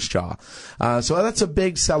in Moose Jaw. So that's a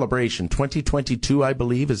big celebration. 2022, I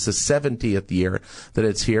believe, is the 70th year that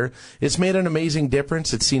it's here. It's made an amazing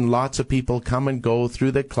difference. It's seen lots of people come and go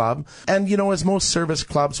through the club. And, you know, as most service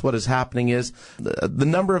clubs, what is happening is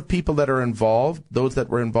the number of people that are involved, those that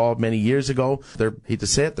were involved many years ago, hate to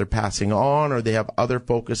say it, they're passing on or they have other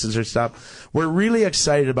focuses or stuff. We're really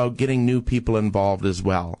excited about getting new people involved as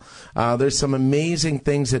well. There's some amazing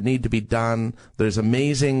things that need to be done. There's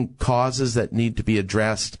amazing causes that need to be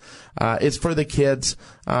addressed. It's for the kids.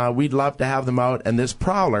 We'd love to have them out. And this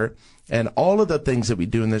Prowler And all of the things that we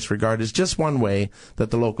do in this regard is just one way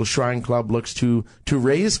that the local Shrine Club looks to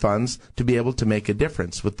raise funds to be able to make a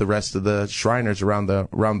difference with the rest of the Shriners around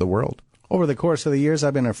the world. Over the course of the years,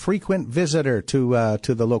 I've been a frequent visitor to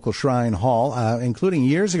the local Shrine Hall, including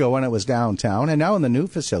years ago when it was downtown, and now in the new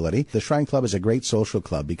facility. The Shrine Club is a great social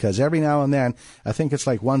club because every now and then, I think it's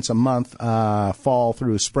like once a month, fall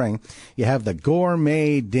through spring, you have the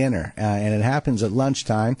gourmet dinner, and it happens at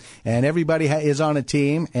lunchtime, and everybody is on a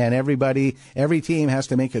team, and every team has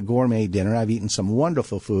to make a gourmet dinner. I've eaten some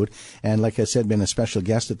wonderful food, and like I said, been a special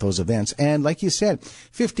guest at those events. And like you said,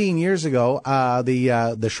 15 years ago,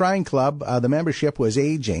 the Shrine Club, the membership was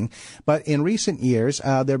aging, but in recent years,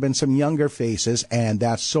 there have been some younger faces, and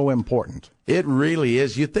that's so important. It really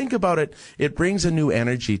is. You think about it, it brings a new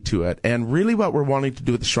energy to it. And really what we're wanting to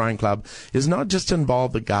do with the Shrine Club is not just to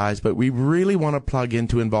involve the guys, but we really want to plug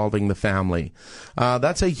into involving the family.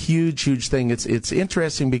 That's a huge, huge thing. It's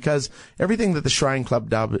interesting because everything that the Shrine Club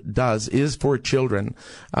does is for children.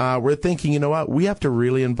 We're thinking, you know what, we have to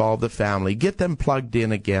really involve the family, get them plugged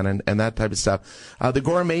in again and that type of stuff. The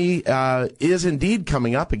gourmet is indeed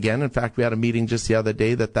coming up again. In fact, we had a meeting just the other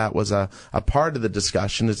day that was a part of the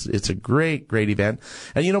discussion. It's a great event.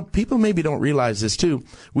 And people maybe don't realize this too.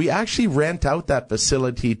 We actually rent out that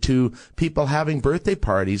facility to people having birthday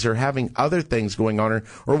parties or having other things going on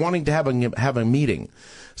or wanting to have a meeting.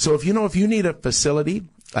 So if you need a facility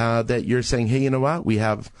that you're saying, hey, you know what, we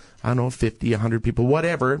have, 50, 100 people,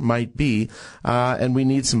 whatever it might be, and we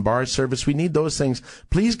need some bar service, we need those things,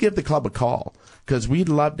 please give the club a call. Because we'd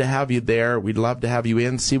love to have you there. We'd love to have you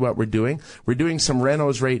in, see what we're doing. We're doing some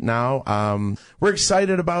renos right now. We're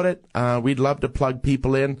excited about it. We'd love to plug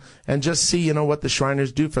people in and just see, what the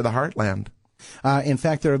Shriners do for the Heartland. In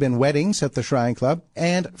fact, there have been weddings at the Shrine Club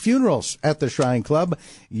and funerals at the Shrine Club.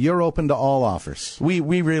 You're open to all offers.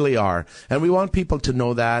 We really are. And we want people to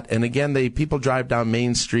know that. And again, people drive down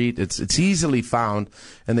Main Street. It's easily found.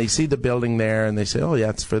 And they see the building there and they say, oh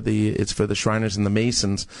yeah, it's for the Shriners and the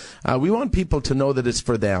Masons. We want people to know that it's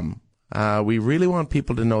for them. We really want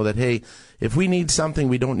people to know that, hey, if we need something,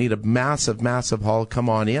 we don't need a massive, massive hall. Come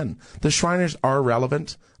on in. The Shriners are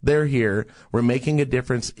relevant. They're here. We're making a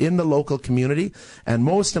difference in the local community. And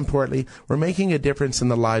most importantly, we're making a difference in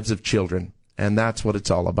the lives of children. And that's what it's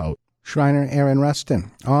all about. Shriner Aaron Rustin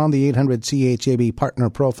on the 800 CHAB Partner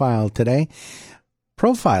Profile today.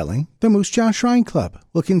 Profiling the Moose Jaw Shrine Club.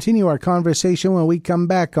 We'll continue our conversation when we come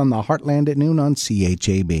back on the Heartland at Noon on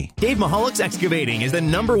CHAB. Dave Mihalik's Excavating is the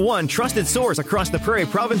 #1 trusted source across the Prairie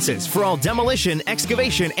provinces for all demolition,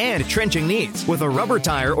 excavation, and trenching needs. With a rubber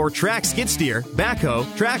tire or track skid steer, backhoe,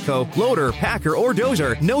 track hoe, loader, packer, or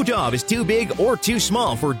dozer, no job is too big or too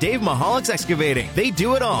small for Dave Mihalik's Excavating. They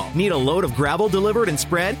do it all. Need a load of gravel delivered and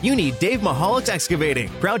spread? You need Dave Mihalik's Excavating.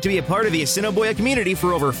 Proud to be a part of the Assiniboia community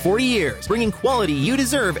for over 40 years, bringing quality you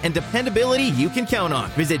deserve and dependability you can count on.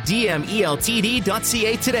 Visit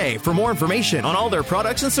dmeltd.ca today for more information on all their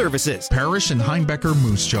products and services. Parrish and Heimbecker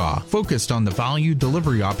Moose Jaw, focused on the value,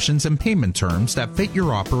 delivery options, and payment terms that fit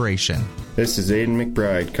your operation. This is Aidan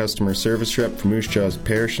McBride, customer service rep for Moose Jaw's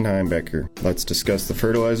Parrish and Heimbecker. Let's discuss the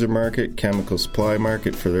fertilizer market, chemical supply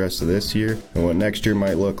market for the rest of this year, and what next year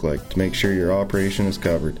might look like to make sure your operation is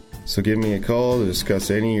covered. So give me a call to discuss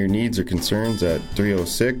any of your needs or concerns at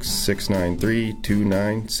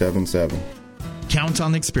 306-693-2977. Count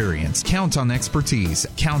on experience, count on expertise,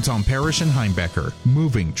 count on Parrish and Heimbecker,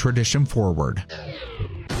 moving tradition forward.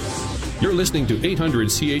 You're listening to 800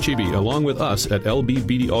 CHAB along with us at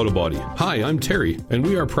LBBD Auto Body. Hi, I'm Terry, and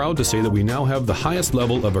we are proud to say that we now have the highest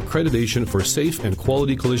level of accreditation for safe and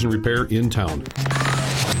quality collision repair in town.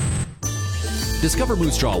 Discover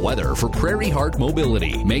Moose Jaw weather for Prairie Heart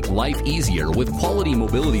Mobility. Make life easier with quality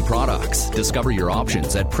mobility products. Discover your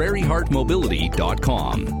options at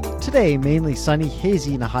prairieheartmobility.com. Today, mainly sunny,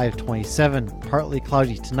 hazy, and a high of 27. Partly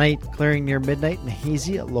cloudy tonight, clearing near midnight and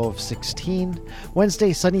hazy, a low of 16.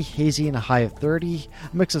 Wednesday, sunny, hazy, and a high of 30.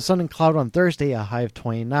 A mix of sun and cloud on Thursday, a high of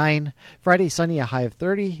 29. Friday, sunny, a high of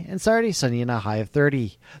 30. And Saturday, sunny and a high of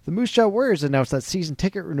 30. The Moose Jaw Warriors announced that season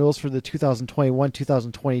ticket renewals for the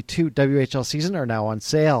 2021-2022 WHL season are now on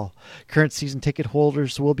sale. Current season ticket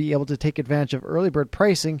holders will be able to take advantage of early bird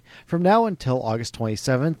pricing from now until August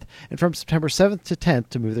 27th and from September 7th to 10th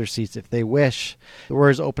to move their seats if they wish. The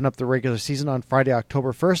Warriors open up the regular season on Friday,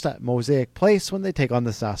 October 1st at Mosaic Place when they take on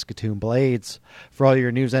the Saskatoon Blades. For all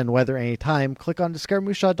your news and weather anytime, click on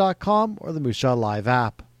discovermoosejaww.com or the Moose Jaw Live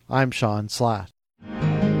app. I'm Sean Slatt.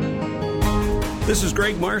 This is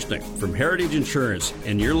Greg Marsnick from Heritage Insurance,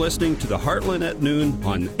 and you're listening to the Heartland at Noon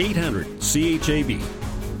on 800 CHAB.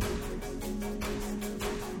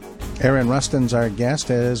 Aaron Rustin's our guest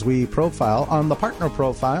as we profile on the partner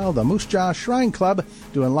profile, the Moose Jaw Shrine Club,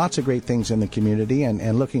 doing lots of great things in the community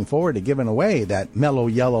and looking forward to giving away that mellow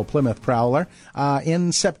yellow Plymouth Prowler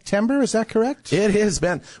in September. Is that correct? It is,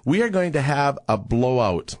 Ben. We are going to have a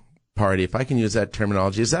blowout party, if I can use that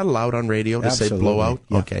terminology. Is that allowed on radio to Absolutely. say blowout?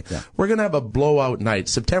 Yeah, okay. yeah. We're going to have a blowout night,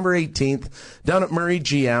 September 18th, down at Murray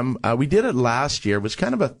GM. We did it last year. It was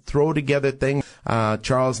kind of a throw-together thing.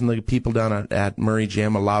 Charles and the people down at Murray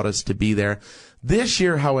GM allowed us to be there. This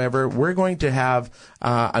year, however, we're going to have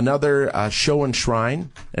another show and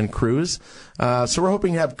shrine and cruise. So we're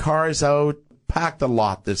hoping to have cars out, pack the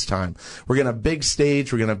lot this time. We're going to have a big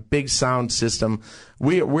stage. We're going to have a big sound system.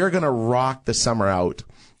 We're going to rock the summer out.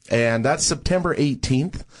 And that's September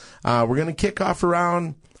 18th. We're going to kick off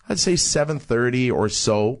around, I'd say 7:30 or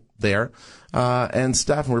so there, and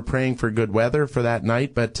stuff. And we're praying for good weather for that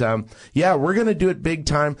night. But, yeah, we're going to do it big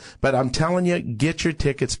time. But I'm telling you, get your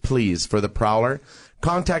tickets, please, for the Prowler.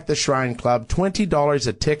 Contact the Shrine Club. $20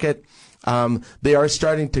 a ticket. They are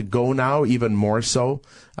starting to go now, even more so,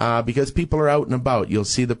 because people are out and about. You'll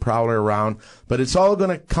see the Prowler around. But it's all going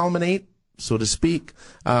to culminate, so to speak,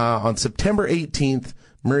 on September 18th.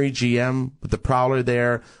 Murray GM with the Prowler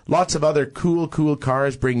there. Lots of other cool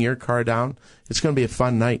cars. Bring your car down. It's going to be a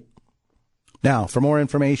fun night. Now, for more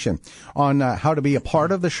information on how to be a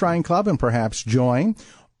part of the Shrine Club and perhaps join,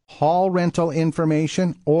 hall rental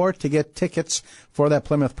information, or to get tickets for that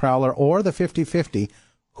Plymouth Prowler or the 50/50,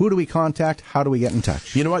 who do we contact? How do we get in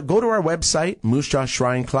touch? You know what? Go to our website, Moose Jaw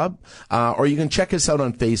Shrine Club, or you can check us out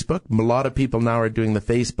on Facebook. A lot of people now are doing the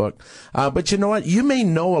Facebook. But you know what? You may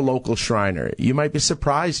know a local Shriner. You might be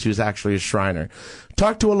surprised who's actually a Shriner.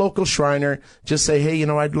 Talk to a local Shriner. Just say, hey,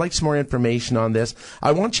 I'd like some more information on this.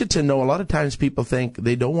 I want you to know a lot of times people think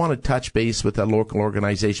they don't want to touch base with a local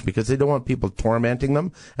organization because they don't want people tormenting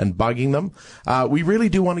them and bugging them. We really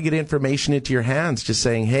do want to get information into your hands, just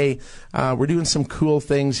saying, hey, we're doing some cool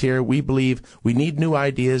things here. We believe we need new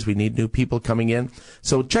ideas. We need new people coming in.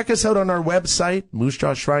 So check us out on our website, Moose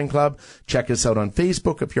Jaw Shrine Club. Check us out on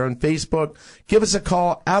Facebook if you're on Facebook. Give us a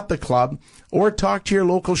call at the club or talk to your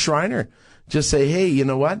local Shriner. Just say, hey, you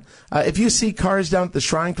know what? If you see cars down at the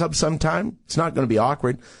Shrine Club sometime, it's not going to be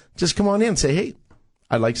awkward. Just come on in and say, hey,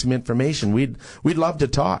 I'd like some information. We'd love to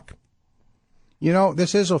talk.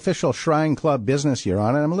 This is official Shrine Club business you're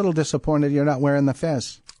on, and I'm a little disappointed you're not wearing the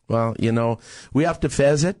fez. Well, we have to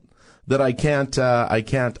fez it. That I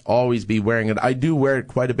can't always be wearing it. I do wear it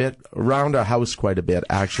quite a bit, around our house quite a bit,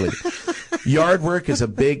 actually. Yard work is a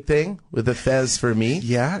big thing with the fez for me.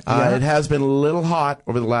 Yeah. It has been a little hot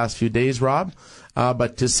over the last few days, Rob.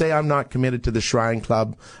 But to say I'm not committed to the Shrine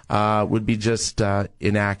Club would be just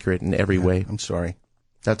inaccurate in every way. I'm sorry.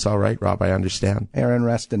 That's all right, Rob. I understand. Aaron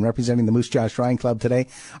Rustin representing the Moose Jaw Shrine Club today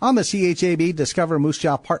on the CHAB Discover Moose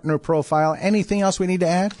Jaw Partner Profile. Anything else we need to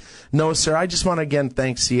add? No, sir. I just want to again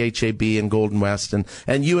thank CHAB and Golden West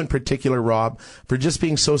and you in particular, Rob, for just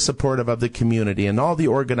being so supportive of the community and all the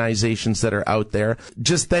organizations that are out there.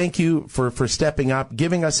 Just thank you for stepping up,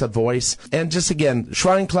 giving us a voice. And just again,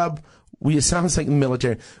 Shrine Club, it sounds like the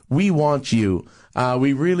military. We want you.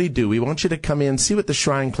 We really do. We want you to come in, see what the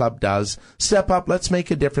Shrine Club does. Step up. Let's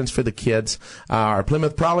make a difference for the kids. Our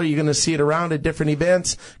Plymouth Prowler, you're going to see it around at different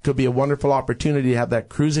events. Could be a wonderful opportunity to have that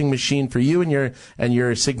cruising machine for you and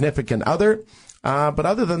your significant other. But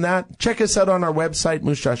other than that, check us out on our website,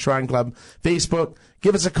 Moose Jaw Shrine Club, Facebook.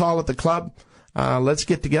 Give us a call at the club. Let's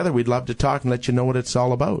get together. We'd love to talk and let you know what it's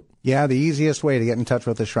all about. Yeah, the easiest way to get in touch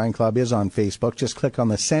with the Shrine Club is on Facebook. Just click on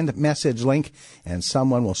the send message link, and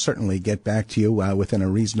someone will certainly get back to you within a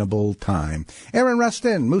reasonable time. Aaron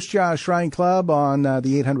Rustin, Moose Jaw Shrine Club on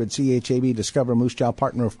the 800 CHAB Discover Moose Jaw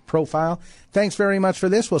Partner Profile. Thanks very much for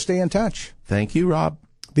this. We'll stay in touch. Thank you, Rob.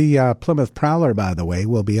 The Plymouth Prowler, by the way,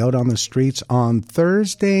 will be out on the streets on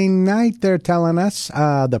Thursday night, they're telling us.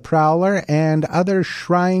 The Prowler and other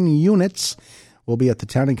Shrine units will be at the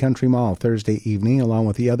Town & Country Mall Thursday evening, along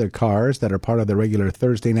with the other cars that are part of the regular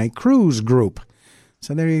Thursday night cruise group.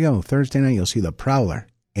 So there you go. Thursday night, you'll see the Prowler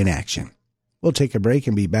in action. We'll take a break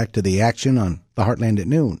and be back to the action on the Heartland at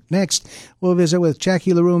noon. Next, we'll visit with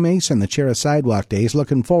Jackie LaRue Mason, the chair of Sidewalk Days,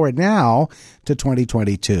 looking forward now to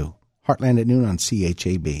 2022. Heartland at noon on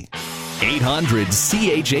CHAB. 800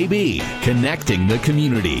 CHAB, connecting the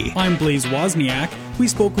community. I'm Blaise Wozniak. We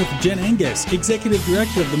spoke with Jen Angus, Executive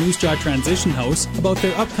Director of the Moose Jaw Transition House, about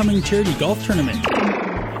their upcoming charity golf tournament.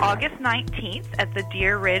 August 19th at the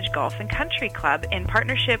Deer Ridge Golf and Country Club in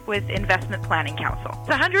partnership with Investment Planning Council. It's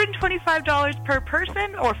 $125 per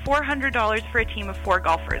person or $400 for a team of 4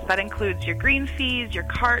 golfers. That includes your green fees, your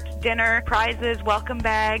cart, dinner, prizes, welcome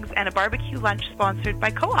bags, and a barbecue barbecue lunch sponsored by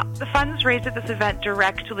Co-op. The funds raised at this event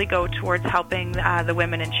directly go towards helping the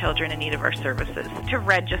women and children in need of our services. To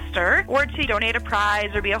register or to donate a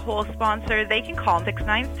prize or be a whole sponsor, they can call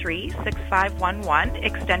 693-6511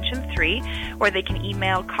 extension 3, or they can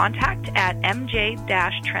email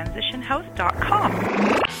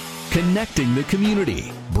contact@mj-transitionhouse.com. Connecting the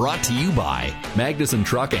community. Brought to you by Magnuson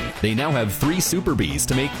Trucking. They now have 3 Super Bs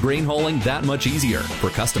to make grain hauling that much easier. For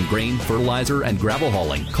custom grain, fertilizer, and gravel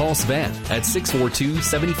hauling, call Sven at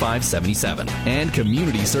 642-7577. And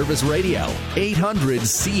Community Service Radio, 800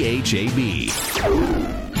 CHAB.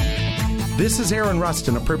 This is Aaron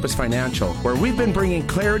Rustin of Purpose Financial, where we've been bringing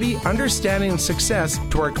clarity, understanding, and success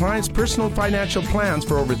to our clients' personal financial plans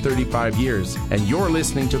for over 35 years. And you're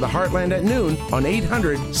listening to the Heartland at noon on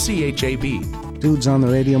 800 CHAB. Dude's on the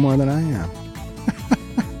radio more than I am.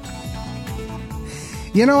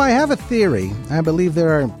 You know, I have a theory. I believe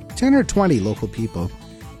there are 10 or 20 local people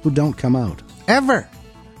who don't come out, ever,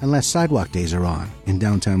 unless Sidewalk Days are on in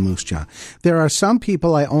downtown Moose Jaw. There are some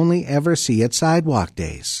people I only ever see at Sidewalk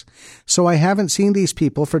Days, so I haven't seen these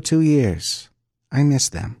people for 2 years. I miss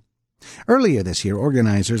them. Earlier this year,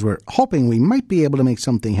 organizers were hoping we might be able to make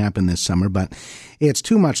something happen this summer, but it's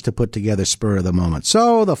too much to put together spur of the moment.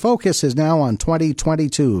 So the focus is now on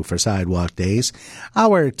 2022 for Sidewalk Days.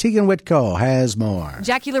 Our Tegan Whitco has more.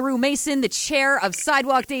 Jackie LaRue Mason, the chair of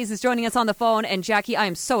Sidewalk Days, is joining us on the phone. And Jackie, I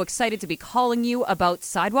am so excited to be calling you about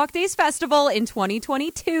Sidewalk Days Festival in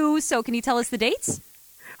 2022. So can you tell us the dates?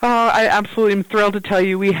 I absolutely am thrilled to tell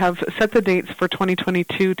you we have set the dates for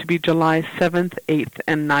 2022 to be July 7th, 8th,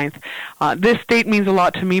 and 9th. This date means a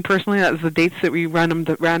lot to me personally. That was the dates that we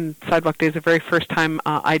ran Sidewalk Days the very first time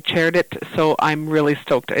I chaired it, so I'm really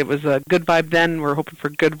stoked. It was a good vibe then. We're hoping for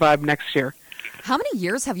a good vibe next year. How many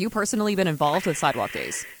years have you personally been involved with Sidewalk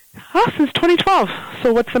Days? Since 2012.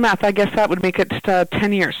 So what's the math? I guess that would make it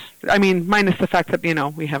 10 years. I mean, minus the fact that,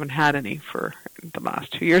 we haven't had any for the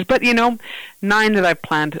last 2 years. But, 9 that I've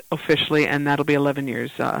planned officially, and that'll be 11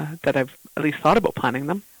 years that I've at least thought about planning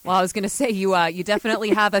them. Well, I was going to say, you definitely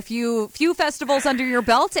have a few festivals under your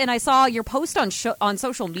belt, and I saw your post on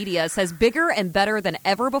social media says bigger and better than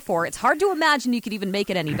ever before. It's hard to imagine you could even make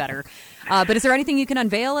it any better. But is there anything you can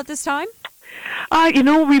unveil at this time?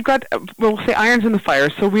 We've got, we'll say irons in the fire.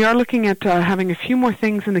 So we are looking at having a few more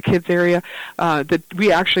things in the kids area. The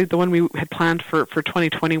one we had planned for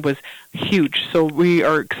 2020 was huge. So we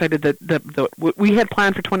are excited that what we had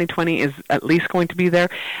planned for 2020 is at least going to be there.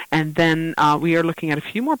 And then we are looking at a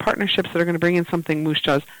few more partnerships that are going to bring in something Moose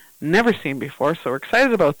Jaw's never seen before, so we're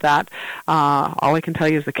excited about that. All I can tell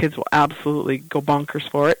you is the kids will absolutely go bonkers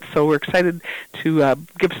for it, so we're excited to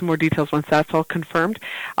give some more details once that's all confirmed.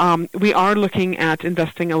 We are looking at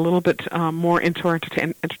investing a little bit more into our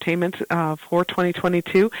entertainment for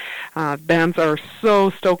 2022. Bands are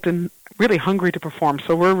so stoked and really hungry to perform,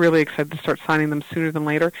 so we're really excited to start signing them sooner than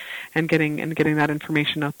later and getting that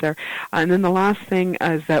information out there. And then the last thing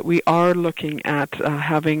is that we are looking at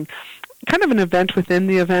having kind of an event within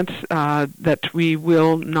the event that we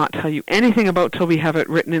will not tell you anything about till we have it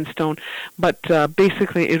written in stone. But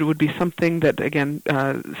basically, it would be something that, again,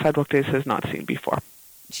 Sidewalk Days has not seen before.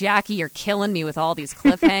 Jackie, you're killing me with all these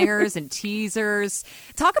cliffhangers and teasers.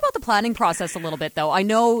 Talk about the planning process a little bit, though. I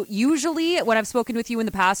know usually when I've spoken with you in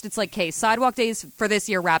the past, it's like, okay, Sidewalk Days for this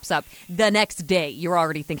year wraps up. The next day, you're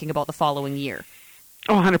already thinking about the following year.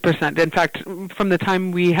 Oh, 100%. In fact, from the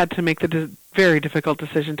time we had to make the very difficult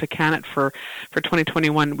decision to can it for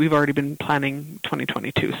 2021, we've already been planning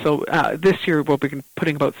 2022. So this year we'll be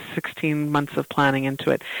putting about 16 months of planning into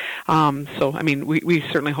it. We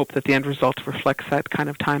certainly hope that the end result reflects that kind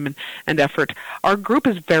of time and effort. Our group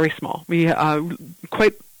is very small. We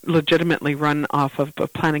quite legitimately run off of a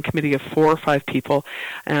planning committee of 4 or 5 people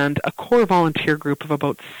and a core volunteer group of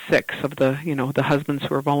about 6 of the husbands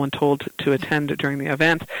who are voluntold to attend during the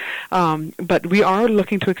event. But we are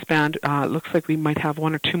looking to expand. Looks like we might have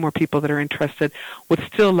 1 or 2 more people that are interested. Would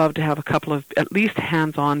still love to have a couple of at least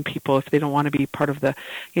hands-on people if they don't want to be part of the,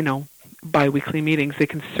 bi-weekly meetings. They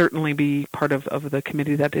can certainly be part of the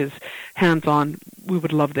committee that is hands-on. We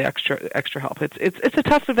would love the extra help. It's a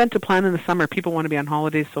tough event to plan in the summer. People want to be on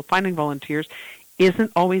holidays, so finding volunteers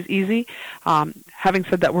isn't always easy. Having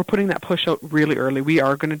said that, we're putting that push out really early. We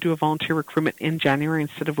are going to do a volunteer recruitment in January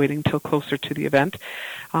instead of waiting until closer to the event.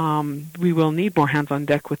 We will need more hands on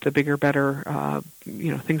deck with the bigger, better,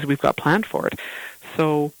 things that we've got planned for it.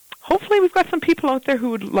 So hopefully we've got some people out there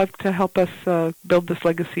who would love to help us build this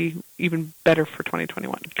legacy even better for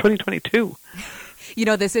 2022.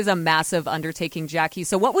 This is a massive undertaking, Jackie.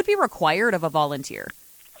 So what would be required of a volunteer?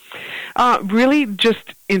 Really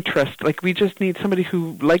just interest. Like, we just need somebody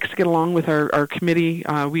who likes to get along with our committee.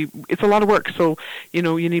 It's a lot of work, so,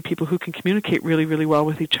 you need people who can communicate really, really well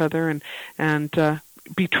with each other and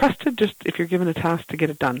be trusted just if you're given a task to get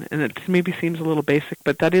it done. And it maybe seems a little basic,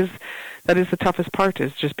 but that is the toughest part,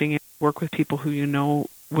 is just being able to work with people who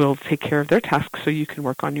will take care of their tasks so you can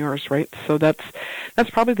work on yours, right? So that's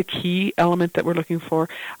probably the key element that we're looking for.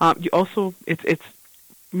 You also, it's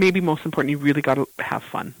maybe most important, you really got to have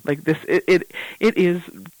fun. Like this, it is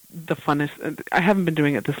the funnest. I haven't been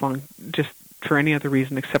doing it this long just for any other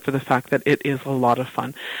reason except for the fact that it is a lot of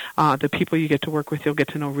fun. The people you get to work with, you'll get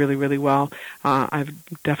to know really, really well. I've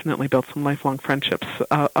definitely built some lifelong friendships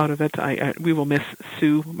out of it. We will miss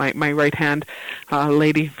Sue, my right-hand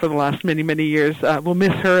lady for the last many, many years. We'll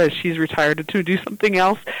miss her as she's retired to do something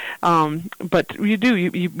else. But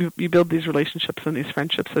you build these relationships and these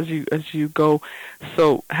friendships as you go.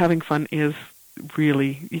 So having fun is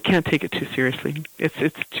really, you can't take it too seriously. It's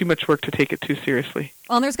too much work to take it too seriously.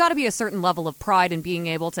 Well, and there's got to be a certain level of pride in being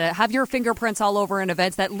able to have your fingerprints all over an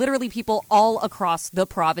event that literally people all across the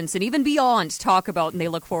province and even beyond talk about and they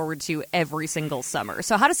look forward to every single summer.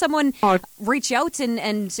 So how does someone reach out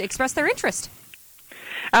and express their interest?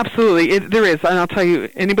 Absolutely, there is, and I'll tell you,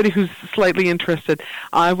 anybody who's slightly interested,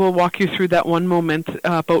 I will walk you through that one moment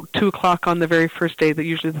about 2 o'clock on the very first day,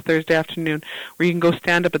 usually the Thursday afternoon, where you can go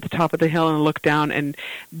stand up at the top of the hill and look down, and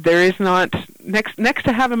there is not, next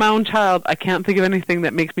to having my own child, I can't think of anything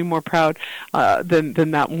that makes me more proud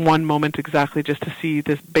than that one moment exactly, just to see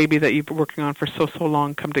this baby that you've been working on for so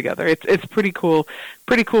long come together. It's pretty cool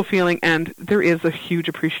feeling, and there is a huge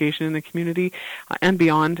appreciation in the community and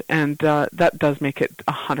beyond, and that does make it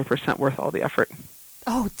 100% worth all the effort.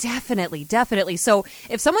 Oh, definitely. So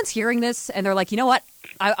if someone's hearing this and they're like, you know what,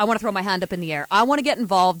 I want to throw my hand up in the air, I want to get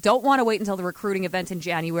involved, don't want to wait until the recruiting event in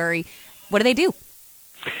January, what do they do?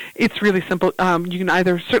 It's really simple. You can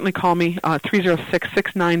either certainly call me,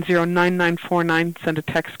 306-690-9949, send a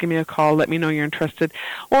text, give me a call, let me know you're interested,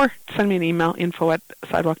 or send me an email,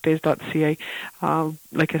 info@sidewalkdays.ca.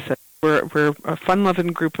 Like I said, we're a fun-loving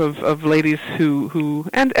group of ladies who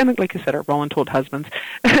and like I said, are voluntold husbands.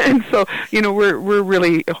 And so, we're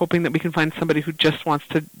really hoping that we can find somebody who just wants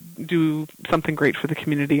to do something great for the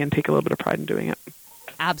community and take a little bit of pride in doing it.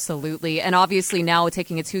 Absolutely. And obviously now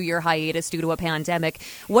taking a 2-year hiatus due to a pandemic,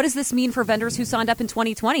 what does this mean for vendors who signed up in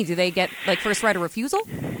 2020? Do they get first right of refusal?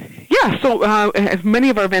 Yeah, so many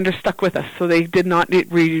of our vendors stuck with us, so they did not get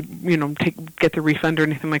the refund or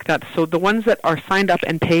anything like that. So the ones that are signed up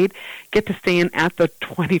and paid get to stay in at the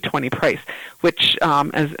 2020 price, which,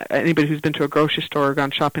 as anybody who's been to a grocery store or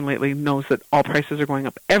gone shopping lately knows that all prices are going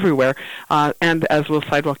up everywhere, and as will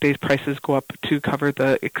Sidewalk Days prices go up to cover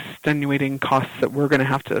the extenuating costs that we're going to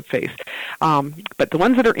have to face. But the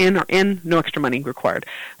ones that are in, no extra money required.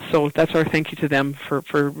 So that's our thank you to them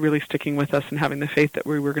for really sticking with us and having the faith that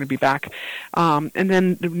we were going to be back. And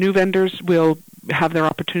then the new vendors will have their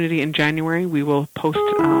opportunity in January. We will post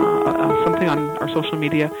something on our social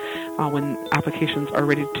media when applications are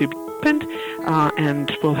ready to be opened,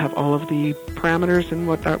 and we'll have all of the parameters and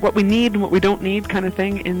what we need and what we don't need kind of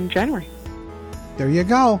thing in January. There you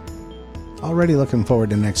go. Already looking forward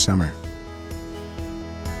to next summer.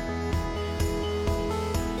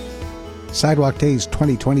 Sidewalk Days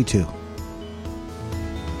 2022.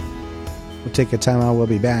 We'll take a time out. We'll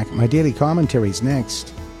be back. My daily commentary's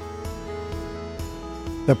next.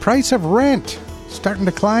 The price of rent starting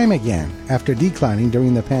to climb again after declining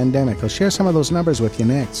during the pandemic. I'll share some of those numbers with you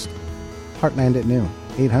next. Heartland at noon,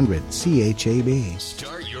 800 CHAB.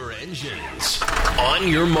 Start your engines. On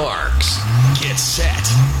your marks. Get set.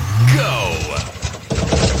 Go.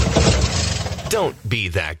 Don't be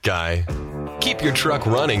that guy. Keep your truck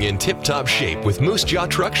running in tip-top shape with Moose Jaw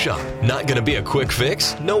Truck Shop. Not going to be a quick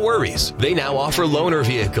fix? No worries. They now offer loaner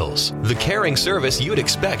vehicles. The caring service you'd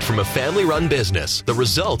expect from a family-run business. The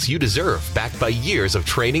results you deserve, backed by years of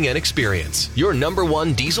training and experience. Your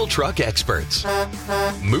 #1 diesel truck experts.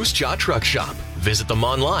 Moose Jaw Truck Shop. Visit them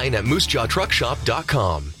online at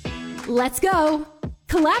moosejawtruckshop.com. Let's go.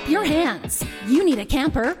 Clap your hands. You need a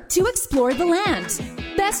camper to explore the land.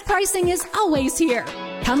 Best pricing is always here.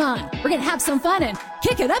 Come on, we're going to have some fun and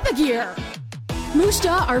kick it up a gear. Moose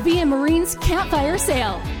Jaw RV and Marine's Campfire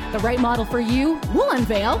Sale. The right model for you, we'll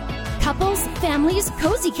unveil. Couples, families,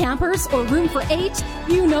 cozy campers, or room for 8,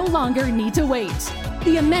 you no longer need to wait.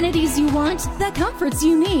 The amenities you want, the comforts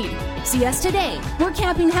you need. See us today, where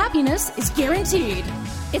camping happiness is guaranteed.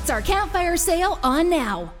 It's our Campfire Sale on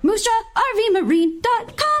now.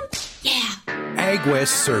 MooseJawRVMarine.com. Yeah. AgWest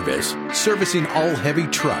Service, servicing all heavy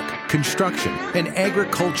truck, construction, and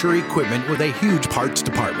agriculture equipment with a huge parts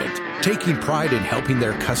department. Taking pride in helping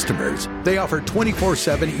their customers, they offer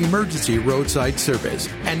 24/7 emergency roadside service.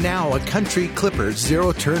 And now a Country Clippers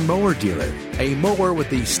zero-turn mower dealer. A mower with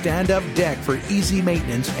the stand-up deck for easy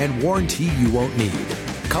maintenance and warranty you won't need.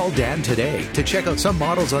 Call Dan today to check out some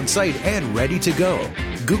models on site and ready to go.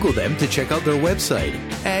 Google them to check out their website,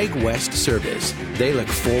 Ag West Service. They look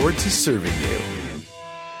forward to serving you.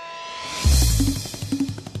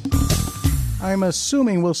 I'm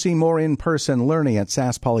assuming we'll see more in-person learning at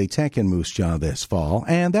Sask Polytech in Moose Jaw this fall,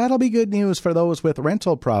 and that'll be good news for those with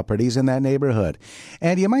rental properties in that neighborhood.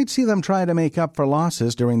 And you might see them try to make up for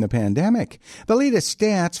losses during the pandemic. The latest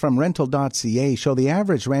stats from rental.ca show the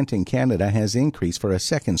average rent in Canada has increased for a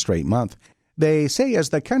second straight month. They say as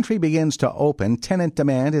the country begins to open, tenant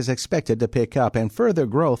demand is expected to pick up and further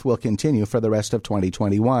growth will continue for the rest of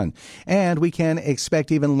 2021. And we can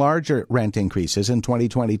expect even larger rent increases in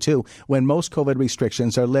 2022 when most COVID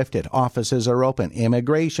restrictions are lifted, offices are open,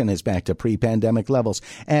 immigration is back to pre-pandemic levels,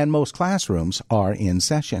 and most classrooms are in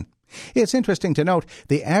session. It's interesting to note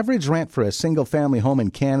the average rent for a single-family home in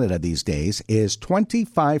Canada these days is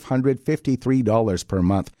 $2,553 per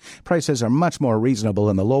month. Prices are much more reasonable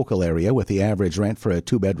in the local area, with the average rent for a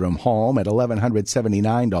two-bedroom home at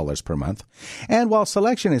 $1,179 per month. And while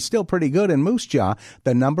selection is still pretty good in Moose Jaw,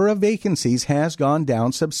 the number of vacancies has gone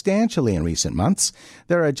down substantially in recent months.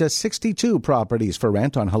 There are just 62 properties for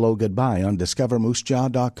rent on Hello Goodbye on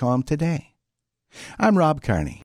discovermoosejaw.com today. I'm Rob Carney.